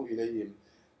وتقسطوا إليهم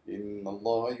إن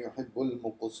الله يحب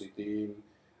المقسطين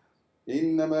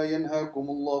إنما ينهاكم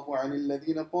الله عن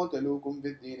الذين قاتلوكم في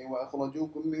الدين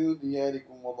وأخرجوكم من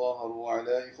دياركم وظاهروا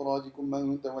على إخراجكم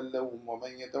من تولوهم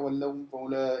ومن يتولهم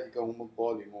فأولئك هم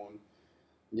الظالمون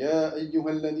يا أيها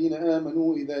الذين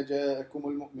آمنوا إذا جاءكم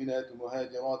المؤمنات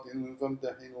مهاجرات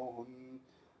فامتحنوهن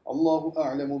الله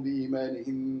أعلم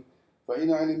بإيمانهن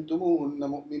فإن علمتموهن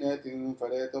مؤمنات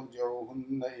فلا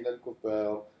ترجعوهن إلى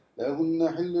الكفار لا هن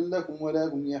حل لهم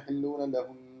ولا هم يحلون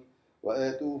لهن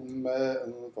وآتوهم ما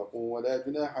أنفقوا ولا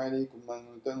جناح عليكم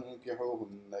أن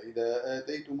تنكحوهن إذا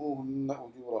آتيتموهن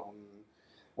أجورهن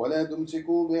ولا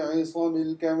تمسكوا بعصام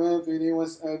الكوافر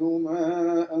واسألوا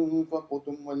ما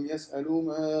أنفقتم وليسألوا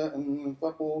ما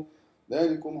أنفقوا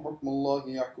ذلكم حكم الله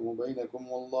يحكم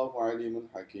بينكم والله عليم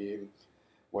حكيم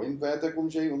وإن فاتكم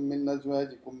شيء من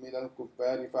أزواجكم من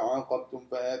الكفار فعاقبتم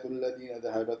فآتوا الذين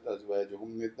ذهبت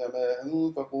أزواجهم مثل ما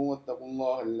أنفقوا واتقوا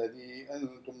الله الذي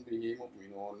أنتم به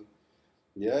مؤمنون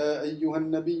يا أيها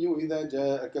النبي إذا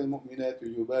جاءك المؤمنات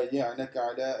يبايعنك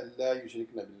على أن لا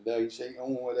يشركن بالله شيئا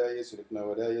ولا يسرقن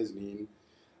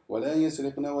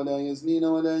ولا يزنين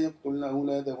ولا يقتلن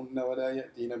أولادهن ولا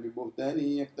يأتين ببهتان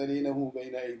يفترينه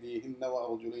بين أيديهن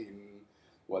وأرجلهن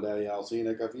ولا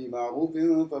يعصينك في معروف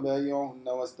فبايعهن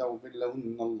واستغفر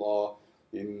لهن الله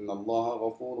إن الله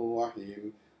غفور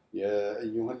رحيم يا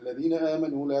أيها الذين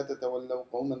آمنوا لا تتولوا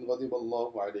قوما غضب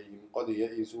الله عليهم قد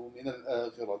يئسوا من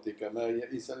الآخرة كما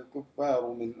يئس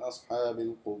الكفار من أصحاب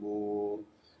القبور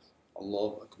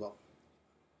الله أكبر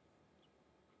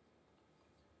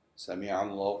سمع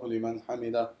الله لمن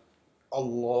حمده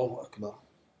الله أكبر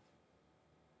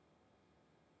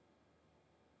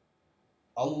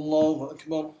الله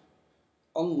أكبر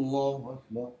الله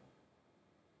أكبر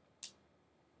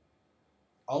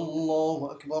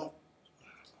الله أكبر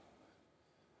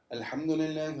الحمد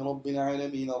لله رب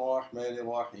العالمين الرحمن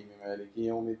الرحيم مالك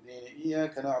يوم الدين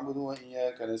إياك نعبد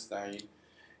وإياك نستعين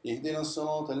اهدنا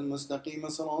الصراط المستقيم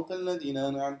صراط الذين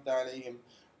أنعمت عليهم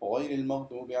غير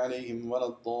المغضوب عليهم ولا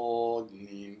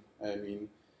الضالين آمين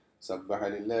سبح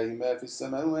لله ما في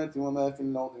السماوات وما في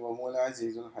الأرض وهو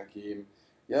العزيز الحكيم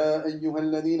يا أيها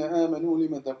الذين آمنوا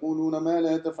لم تقولون ما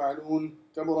لا تفعلون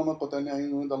كبر مقتا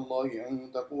عند الله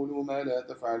أن تقولوا ما لا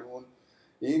تفعلون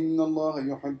إن الله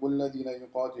يحب الذين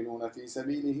يقاتلون في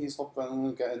سبيله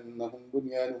صفا كأنهم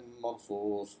بنيان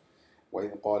مرصوص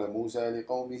وإذ قال موسى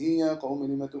لقومه يا قوم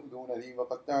لم تؤذونني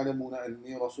وقد تعلمون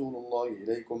أني رسول الله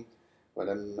إليكم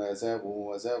فلما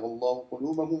زاغوا وزاغ الله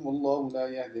قلوبهم والله لا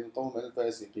يهدي القوم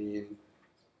الفاسقين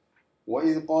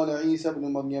وإذ قال عيسى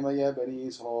ابن مريم يا بني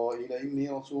إسرائيل إني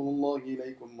رسول الله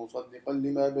إليكم مصدقا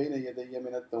لما بين يدي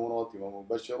من التوراة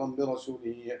ومبشرا برسول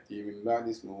يأتي من بعد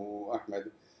اسمه أحمد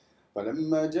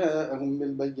فلما جاءهم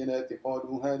بالبينات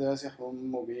قالوا هذا سحر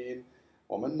مبين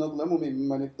ومن نظلم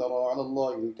ممن افترى على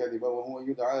الله الكذب وهو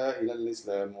يدعى إلى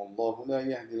الإسلام والله لا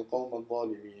يهدي القوم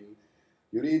الظالمين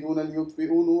يريدون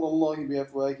ليطفئوا نور الله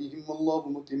بأفواههم والله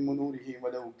متم نوره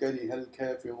ولو كره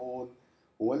الكافرون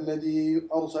هو الذي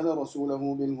أرسل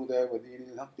رسوله بالهدى ودين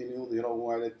الحق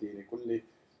ليظهره على الدين كله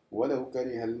ولو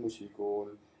كره المشركون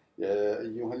يا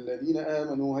أيها الذين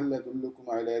آمنوا هل أدلكم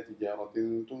على تجارة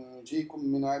تنجيكم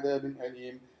من عذاب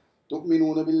أليم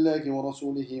تؤمنون بالله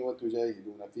ورسوله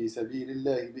وتجاهدون في سبيل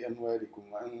الله بأموالكم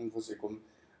وأنفسكم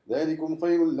ذلكم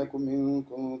خير لكم إن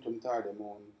كنتم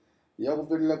تعلمون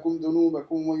يغفر لكم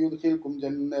ذنوبكم ويدخلكم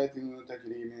جنات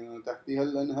تجري من تحتها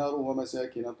الأنهار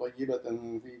ومساكن طيبة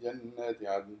في جنات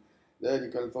عدن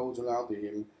ذلك الفوز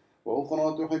العظيم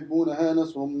وأخرى تحبونها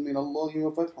نصر من الله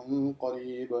وفتح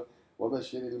قريب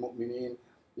وبشر المؤمنين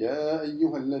يا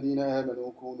أيها الذين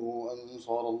آمنوا كونوا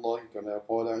أنصار الله كما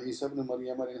قال عيسى ابن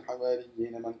مريم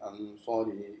للحواريين من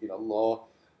أنصاري إلى الله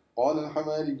قال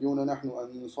الحواريون نحن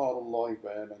أنصار الله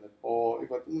فآمنت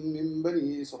طائفة من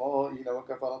بني إسرائيل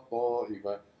وكفرت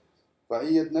طائفة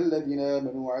فأيدنا الذين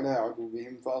آمنوا على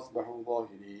عدوهم فأصبحوا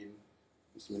ظاهرين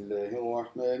بسم الله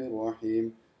الرحمن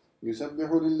الرحيم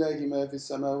يسبح لله ما في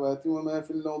السماوات وما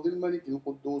في الأرض الملك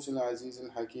القدوس العزيز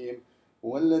الحكيم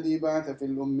هو الذي بعث في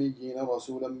الأميين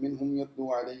رسولا منهم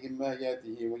يتلو عليهم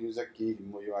آياته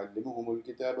ويزكيهم ويعلمهم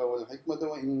الكتاب والحكمة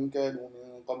وإن كانوا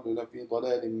من قبل لفي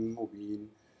ضلال مبين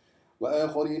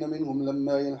وآخرين منهم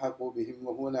لما يلحقوا بهم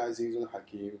وهو العزيز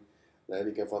الحكيم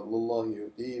ذلك فضل الله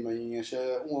يؤتيه من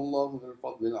يشاء والله ذو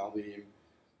الفضل العظيم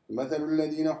مثل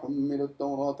الذين حملوا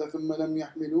التوراة ثم لم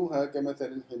يحملوها كمثل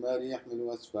الحمار يحمل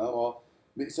أسفارا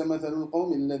بئس مثل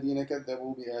القوم الذين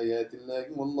كذبوا بآيات الله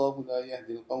والله لا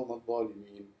يهدي القوم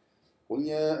الظالمين قل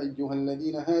يا أيها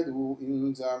الذين هادوا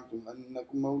إن زعمتم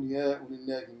أنكم أولياء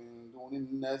لله من دون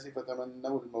الناس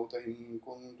فتمنوا الموت إن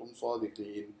كنتم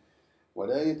صادقين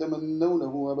ولا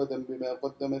يتمنونه أبدا بما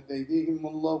قدمت أيديهم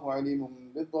والله عليم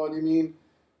بالظالمين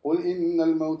قل إن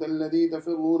الموت الذي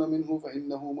تفرون منه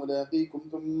فإنه ملاقيكم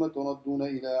ثم تردون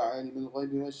إلى عالم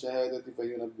الغيب والشهادة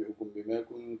فينبئكم بما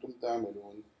كنتم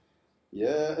تعملون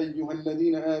يا أيها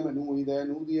الذين آمنوا إذا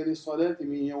نودي للصلاة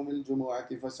من يوم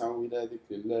الجمعة فاسعوا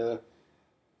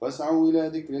إلى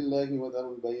ذكر الله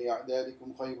وذروا البيع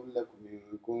ذلكم خير لكم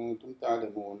إن كنتم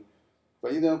تعلمون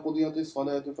فإذا قضيت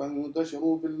الصلاة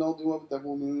فانتشروا في الأرض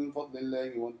وابتغوا من فضل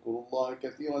الله واذكروا الله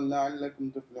كثيرا لعلكم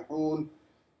تفلحون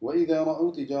وإذا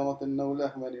رأوا تجارة أو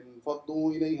لهوا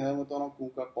انفضوا إليها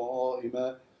وتركوك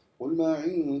قائما قل ما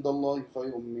عند الله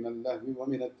خير من اللهو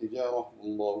ومن التجارة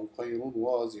والله خير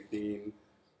الرازقين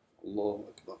الله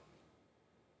أكبر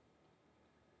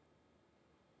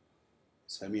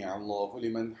سمع الله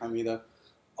لمن حمده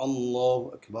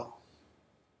الله أكبر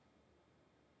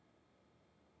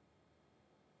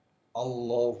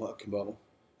الله أكبر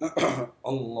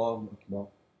الله أكبر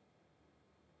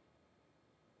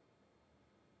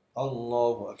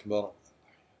الله أكبر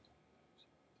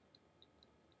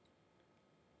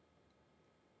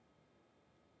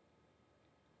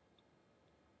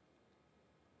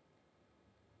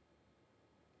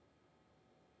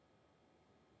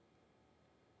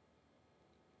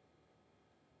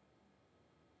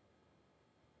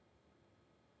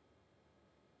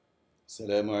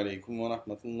السلام عليكم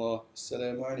ورحمة الله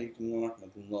السلام عليكم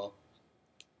ورحمة الله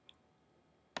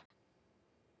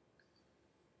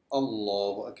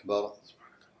الله أكبر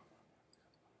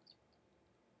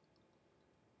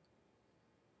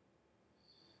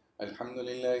الحمد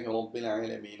لله رب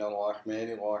العالمين الرحمن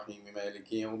الرحيم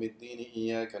مالك يوم الدين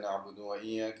إياك نعبد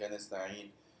وإياك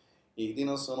نستعين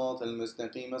اهدنا الصراط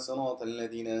المستقيم صراط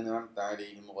الذين أنعمت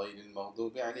عليهم غير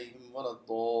المغضوب عليهم ولا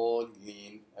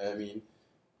الضالين آمين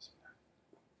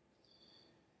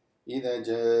إذا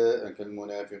جاءك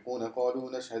المنافقون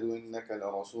قالوا نشهد إنك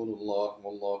لرسول الله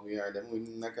والله يعلم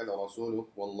إنك لرسوله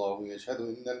والله يشهد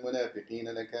إن المنافقين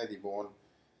لكاذبون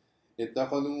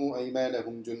اتخذوا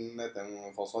أيمانهم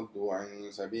جنة فصدوا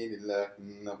عن سبيل الله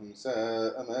إنهم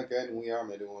ساء ما كانوا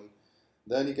يعملون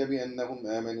ذلك بأنهم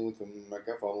آمنوا ثم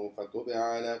كفروا فتبع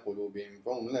على قلوبهم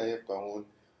فهم لا يفقهون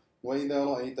وإذا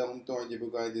رأيتهم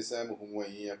تعجبك أجسامهم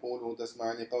وإن يقولوا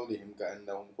تسمع لقولهم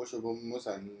كأنهم خشب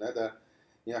مسندة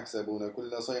يحسبون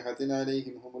كل صيحة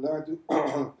عليهم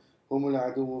هم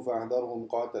العدو فاحذرهم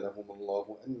قاتلهم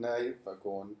الله أنى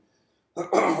يؤفكون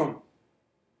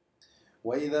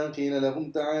وإذا قيل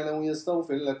لهم تعالوا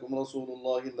يستغفر لكم رسول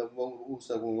الله لووا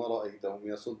رؤوسهم ورأيتهم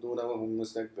يصدون وهم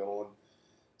مستكبرون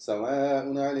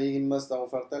سواء عليهم ما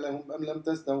استغفرت لهم أم لم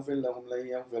تستغفر لهم لن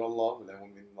يغفر الله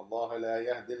لهم إن الله لا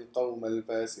يهدي القوم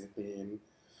الفاسقين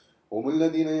هم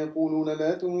الذين يقولون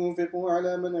لا تنفقوا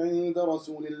على من عند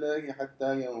رسول الله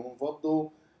حتى ينفضوا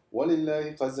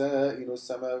ولله خزائن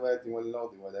السماوات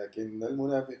والأرض ولكن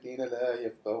المنافقين لا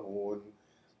يفقهون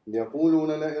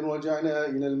يقولون لئن رجعنا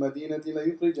إلى المدينة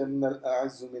ليخرجن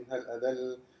الأعز منها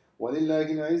الأذل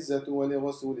ولله العزة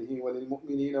ولرسوله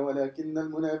وللمؤمنين ولكن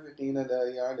المنافقين لا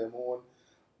يعلمون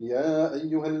يا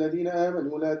أيها الذين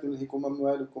آمنوا لا تلهكم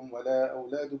أموالكم ولا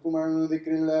أولادكم عن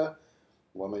ذكر الله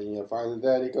ومن يفعل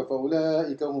ذلك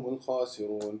فأولئك هم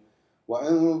الخاسرون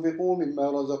وأنفقوا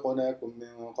مما رزقناكم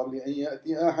من قبل أن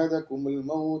يأتي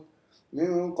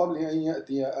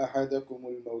أحدكم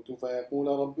الموت فيقول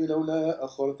رب لولا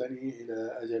أخرتني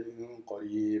إلى أجل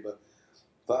قريب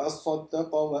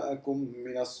فأصدق وأكن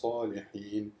من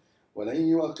الصالحين ولن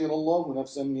يؤخر الله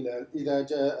نفسا إذا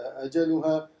جاء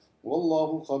أجلها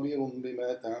والله خبير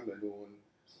بما تعملون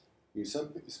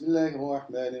بسم الله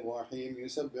الرحمن الرحيم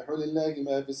يسبح لله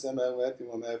ما في السماوات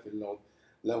وما في الأرض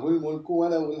له الملك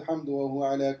وله الحمد وهو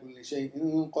على كل شيء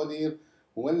قدير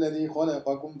هو الذي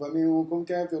خلقكم فمنكم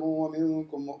كافر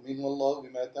ومنكم مؤمن والله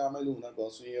بما تعملون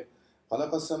بصير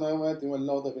خلق السماوات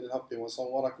والأرض بالحق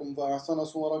وصوركم فأحسن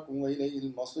صوركم وإليه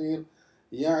المصير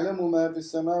يعلم ما في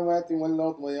السماوات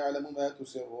والأرض ويعلم ما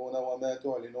تسرون وما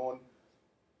تعلنون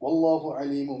والله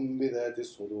عليم بذات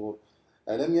الصدور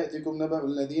ألم يأتكم نبأ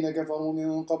الذين كفروا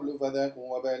من قبل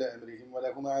فذاقوا وبال أمرهم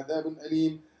ولهم عذاب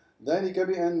أليم ذلك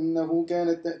بأنه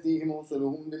كانت تأتيهم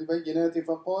رسلهم بالبينات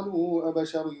فقالوا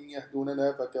أبشر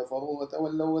يهدوننا فكفروا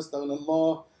وتولوا واستغنى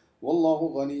الله والله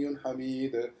غني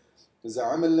حميد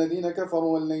زعم الذين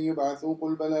كفروا أن لن يبعثوا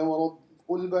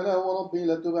قل بلى وربي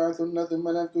لتبعثن ثم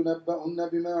لتنبؤن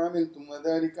بما عملتم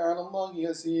وذلك على الله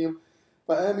يسير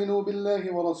فآمنوا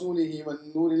بالله ورسوله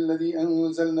والنور الذي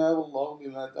أنزلنا والله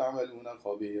بما تعملون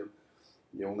خبير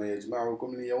يوم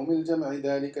يجمعكم ليوم الجمع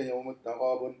ذلك يوم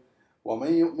التغابن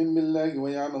ومن يؤمن بالله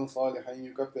ويعمل صالحا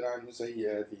يكفر عنه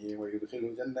سيئاته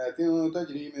ويدخل جنات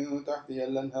تجري من تحتها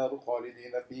الأنهار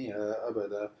خالدين فيها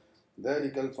أبدا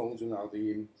ذلك الفوز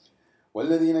العظيم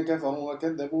والذين كفروا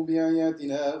وكذبوا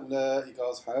بآياتنا أولئك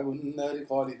أصحاب النار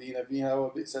خالدين فيها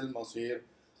وبئس المصير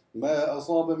ما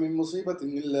أصاب من مصيبة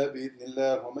إلا بإذن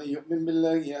الله ومن يؤمن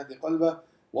بالله يهد قلبه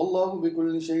والله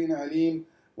بكل شيء عليم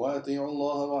وأطيعوا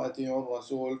الله وأطيعوا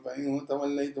الرسول فإن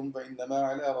توليتم فإنما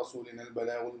على رسولنا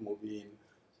البلاغ المبين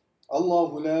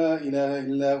الله لا إله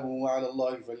إلا هو وعلى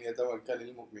الله فليتوكل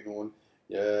المؤمنون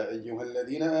يا أيها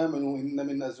الذين آمنوا إن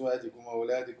من أزواجكم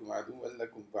وأولادكم عدوا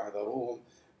لكم فاحذروهم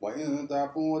وإن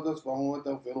تعفوا وتصفحوا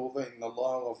وتغفروا فإن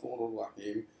الله غفور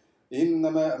رحيم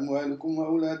إنما أموالكم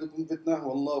وأولادكم فتنة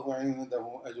والله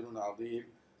عنده أجر عظيم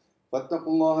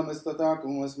فاتقوا الله ما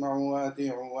استطعتم واسمعوا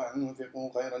وأطيعوا وأنفقوا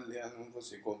خيرا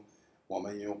لأنفسكم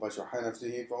ومن يوق شح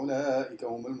نفسه فأولئك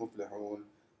هم المفلحون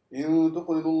إن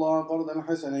تقرضوا الله قرضا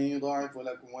حسنا يضاعف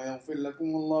لكم ويغفر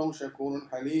لكم والله شكور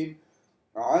حليم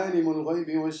عالم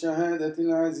الغيب والشهادة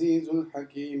العزيز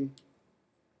الحكيم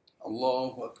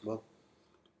الله أكبر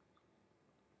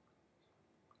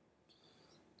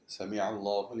سمع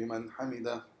الله لمن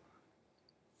حمده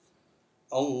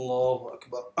الله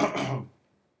أكبر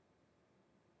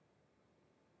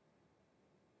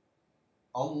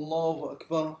الله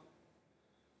أكبر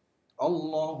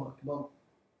الله أكبر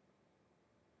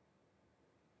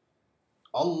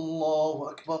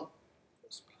الله أكبر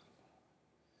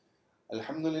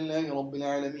الحمد لله رب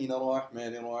العالمين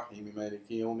الرحمن الرحيم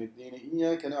مالك يوم الدين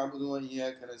إياك نعبد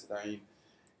وإياك نستعين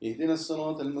اهدنا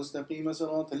الصراط المستقيم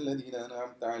صراط الذين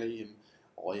أنعمت عليهم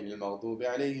غير المغضوب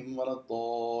عليهم ولا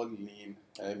الضالين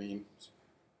آمين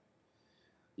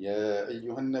يا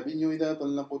أيها النبي إذا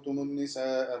طلقتم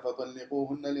النساء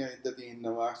فطلقوهن لعدتهن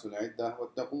وأحسوا العدة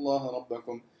واتقوا الله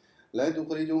ربكم لا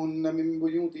تخرجوهن من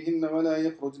بيوتهن ولا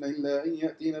يخرجن إلا أن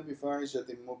يأتين بفاحشة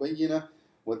مبينة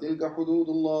وتلك حدود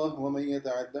الله ومن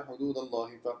يتعد حدود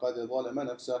الله فقد ظلم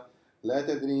نفسه لا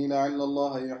تدري لعل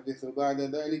الله يحدث بعد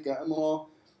ذلك أمرا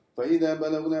فإذا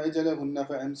بلغن أجلهن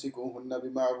فأمسكوهن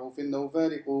بمعروف أو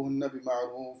فارقوهن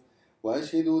بمعروف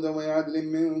وأشهدوا ذوي عدل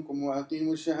منكم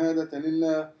وأقيموا الشهادة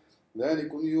لله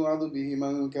ذلكم يوعظ به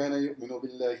من كان يؤمن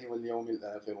بالله واليوم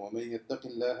الآخر ومن يتق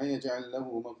الله يجعل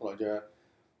له مخرجا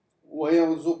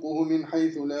ويرزقه من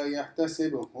حيث لا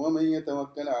يحتسبه ومن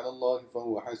يتوكل على الله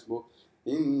فهو حسبه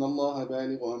إن الله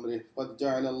بالغ أمره قد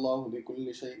جعل الله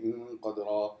لكل شيء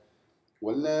قدرا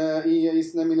واللائي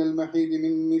يئسن من المحيض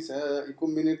من نسائكم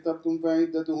من ارتبتم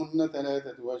فعدتهن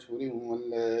 3 أشهر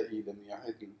واللائي لم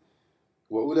يحضن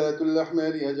وأولاة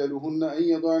الأحمال أجلهن أن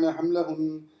يضعن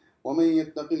حملهن ومن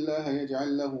يتق الله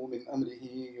يجعل له من أمره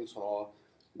يسرا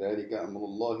ذلك أمر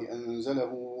الله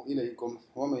أنزله إليكم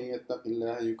ومن يتق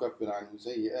الله يكفر عنه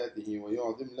سيئاته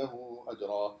ويعظم له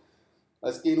أجرا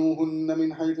أسكنوهن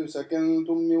من حيث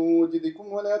سكنتم من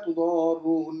وجدكم ولا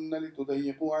تضاروهن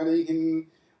لتضيقوا عليهن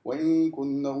وإن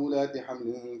كن أولات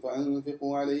حمل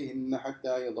فأنفقوا عليهن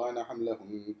حتى يضعن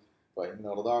حملهن فإن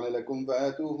أرضعن لكم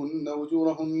فآتوهن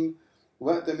أجورهن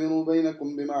وأتمروا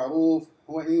بينكم بمعروف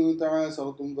وإن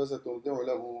تعاسرتم فسترضع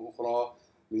له أخرى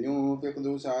لينفق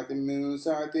ذو سعة من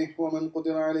سعته ومن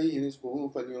قدر عليه رزقه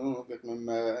فلينفق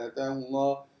مما آتاه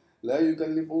الله لا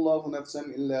يكلف الله نفسا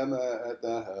إلا ما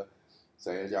آتاها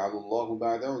سيجعل الله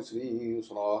بعد عسر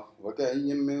يسرا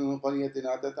وكأي من قرية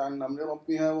عتت عن أمر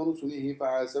ربها ورسله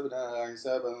فحاسبناها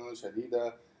حسابا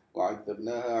شديدا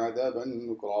وعذبناها عذابا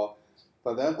نكرا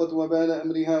فذاقت وبال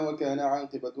أمرها وكان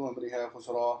عاقبة أمرها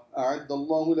خسرا أعد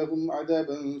الله لهم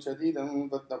عذابا شديدا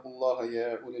فاتقوا الله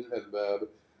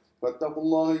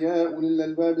يا أولي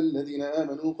الألباب الذين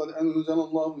آمنوا قد أنزل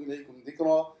الله إليكم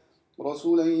ذكرا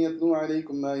رسولا يتلو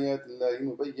عليكم آيات الله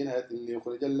مبينات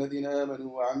ليخرج الذين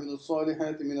آمنوا وعملوا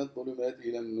الصالحات من الظلمات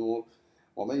إلى النور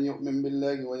ومن يؤمن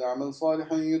بالله ويعمل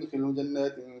صالحا يدخله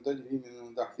جنات تجري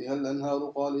من تحتها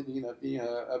الأنهار خالدين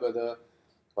فيها أبدا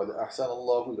قد أحسن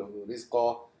الله له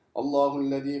رزقا الله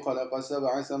الذي خلق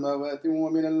 7 سماوات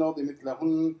ومن الأرض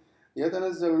مثلهن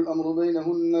يتنزل الأمر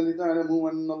بينهن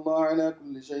لتعلموا أن الله على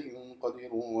كل شيء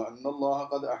قدير وأن الله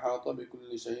قد أحاط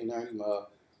بكل شيء علما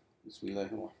بسم الله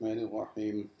الرحمن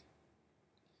الرحيم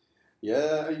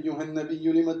يا أيها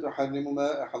النبي لم تحرم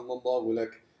ما أحل الله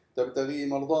لك تبتغي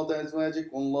مرضات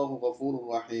أزواجك والله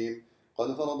غفور رحيم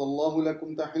قد فرض الله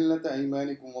لكم تحلة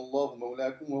أيمانكم والله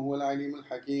مولاكم وهو العليم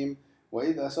الحكيم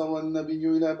وإذ أسر النبي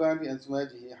إلى بعض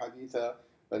أزواجه حديثا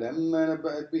فلما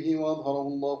نبأت به وأظهره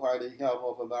الله عليه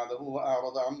عرف بعده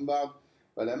وأعرض عن بعض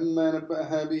فلما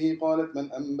نبأها به قالت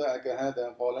من أنبأك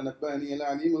هذا قال نبأني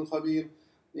العليم الخبير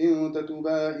إن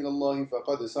تتوبا إلى الله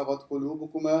فقد سغت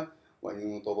قلوبكما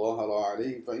وإن تظاهرا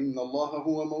عليه فإن الله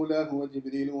هو مولاه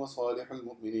وجبريل وصالح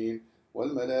المؤمنين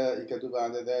والملائكة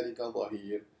بعد ذلك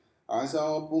ظهير عسى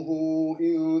ربه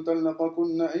إن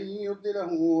طلقكن أن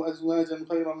يبدله أزواجا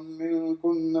خيرا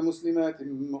منكن مسلمات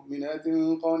مؤمنات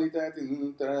قانتات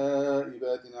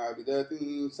تائبات عابدات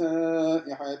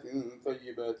سائحات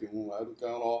ثيبات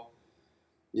وأبكارا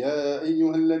يا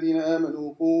أيها الذين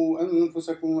آمنوا قوا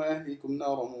أنفسكم وأهليكم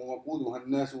نارا وقودها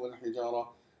الناس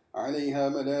والحجارة عليها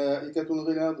ملائكة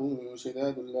غلاظ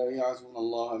شداد لا يعصون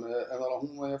الله ما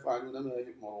أمرهم ويفعلون ما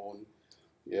يؤمرون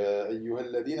يا أيها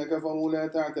الذين كفروا لا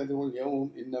تعتذروا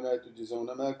اليوم إنما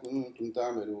تجزون ما كنتم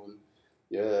تعملون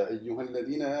يا أيها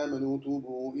الذين آمنوا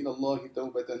توبوا إلى الله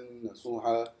توبة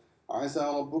نصوحا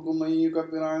عسى ربكم أن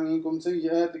يكفر عنكم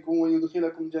سيئاتكم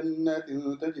ويدخلكم جنات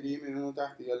تجري من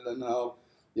تحتها الأنهار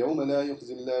يوم لا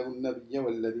يخزي الله النبي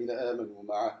والذين آمنوا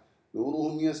معه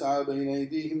نورهم يسعى بين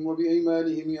أيديهم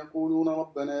وبأيمانهم يقولون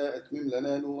ربنا أتمم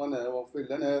لنا نورنا واغفر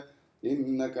لنا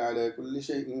إنك على كل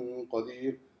شيء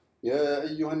قدير يا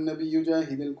أيها النبي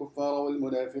جاهد الكفار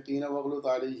والمنافقين واغلظ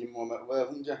عليهم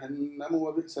ومأواهم جهنم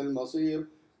وبئس المصير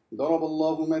ضرب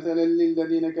الله مثلا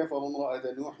للذين كفروا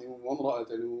امرأة نوح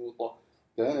وامرأة لوط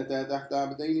كانتا تحت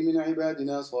عبدين من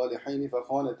عبادنا صالحين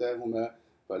فخانتاهما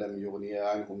فلم يغنيا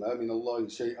عنهما من الله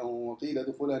شيئا وقيل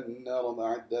ادخلا النار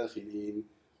مع الداخلين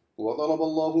وضرب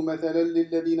الله مثلا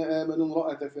للذين آمنوا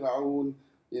امرأة فرعون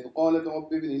إذ قالت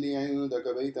رب ابن لي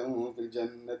عندك بيتا في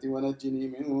الجنة ونجني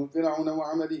من فرعون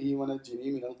وعمله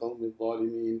ونجني من القوم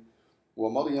الظالمين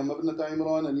ومريم ابنة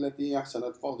عمران التي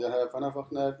أحسنت فرجها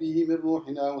فنفخنا فيه من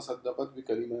روحنا وصدقت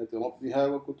بكلمات ربها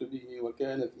وكتبه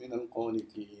وكانت من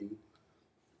القانتين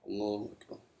الله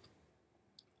أكبر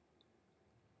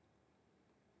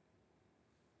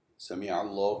سمع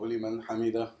الله لمن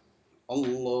حمده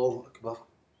الله أكبر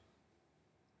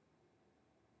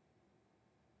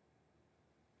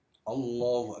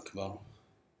الله أكبر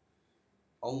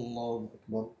الله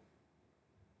أكبر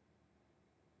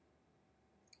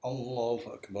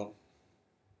الله أكبر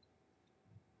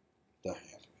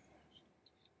تحية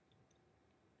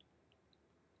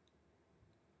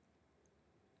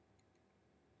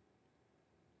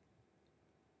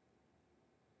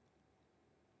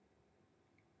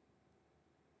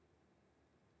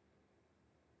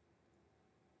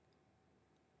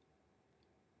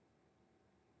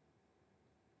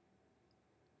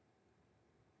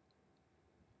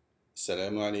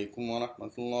السلام عليكم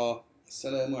ورحمة الله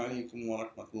السلام عليكم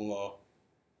ورحمة الله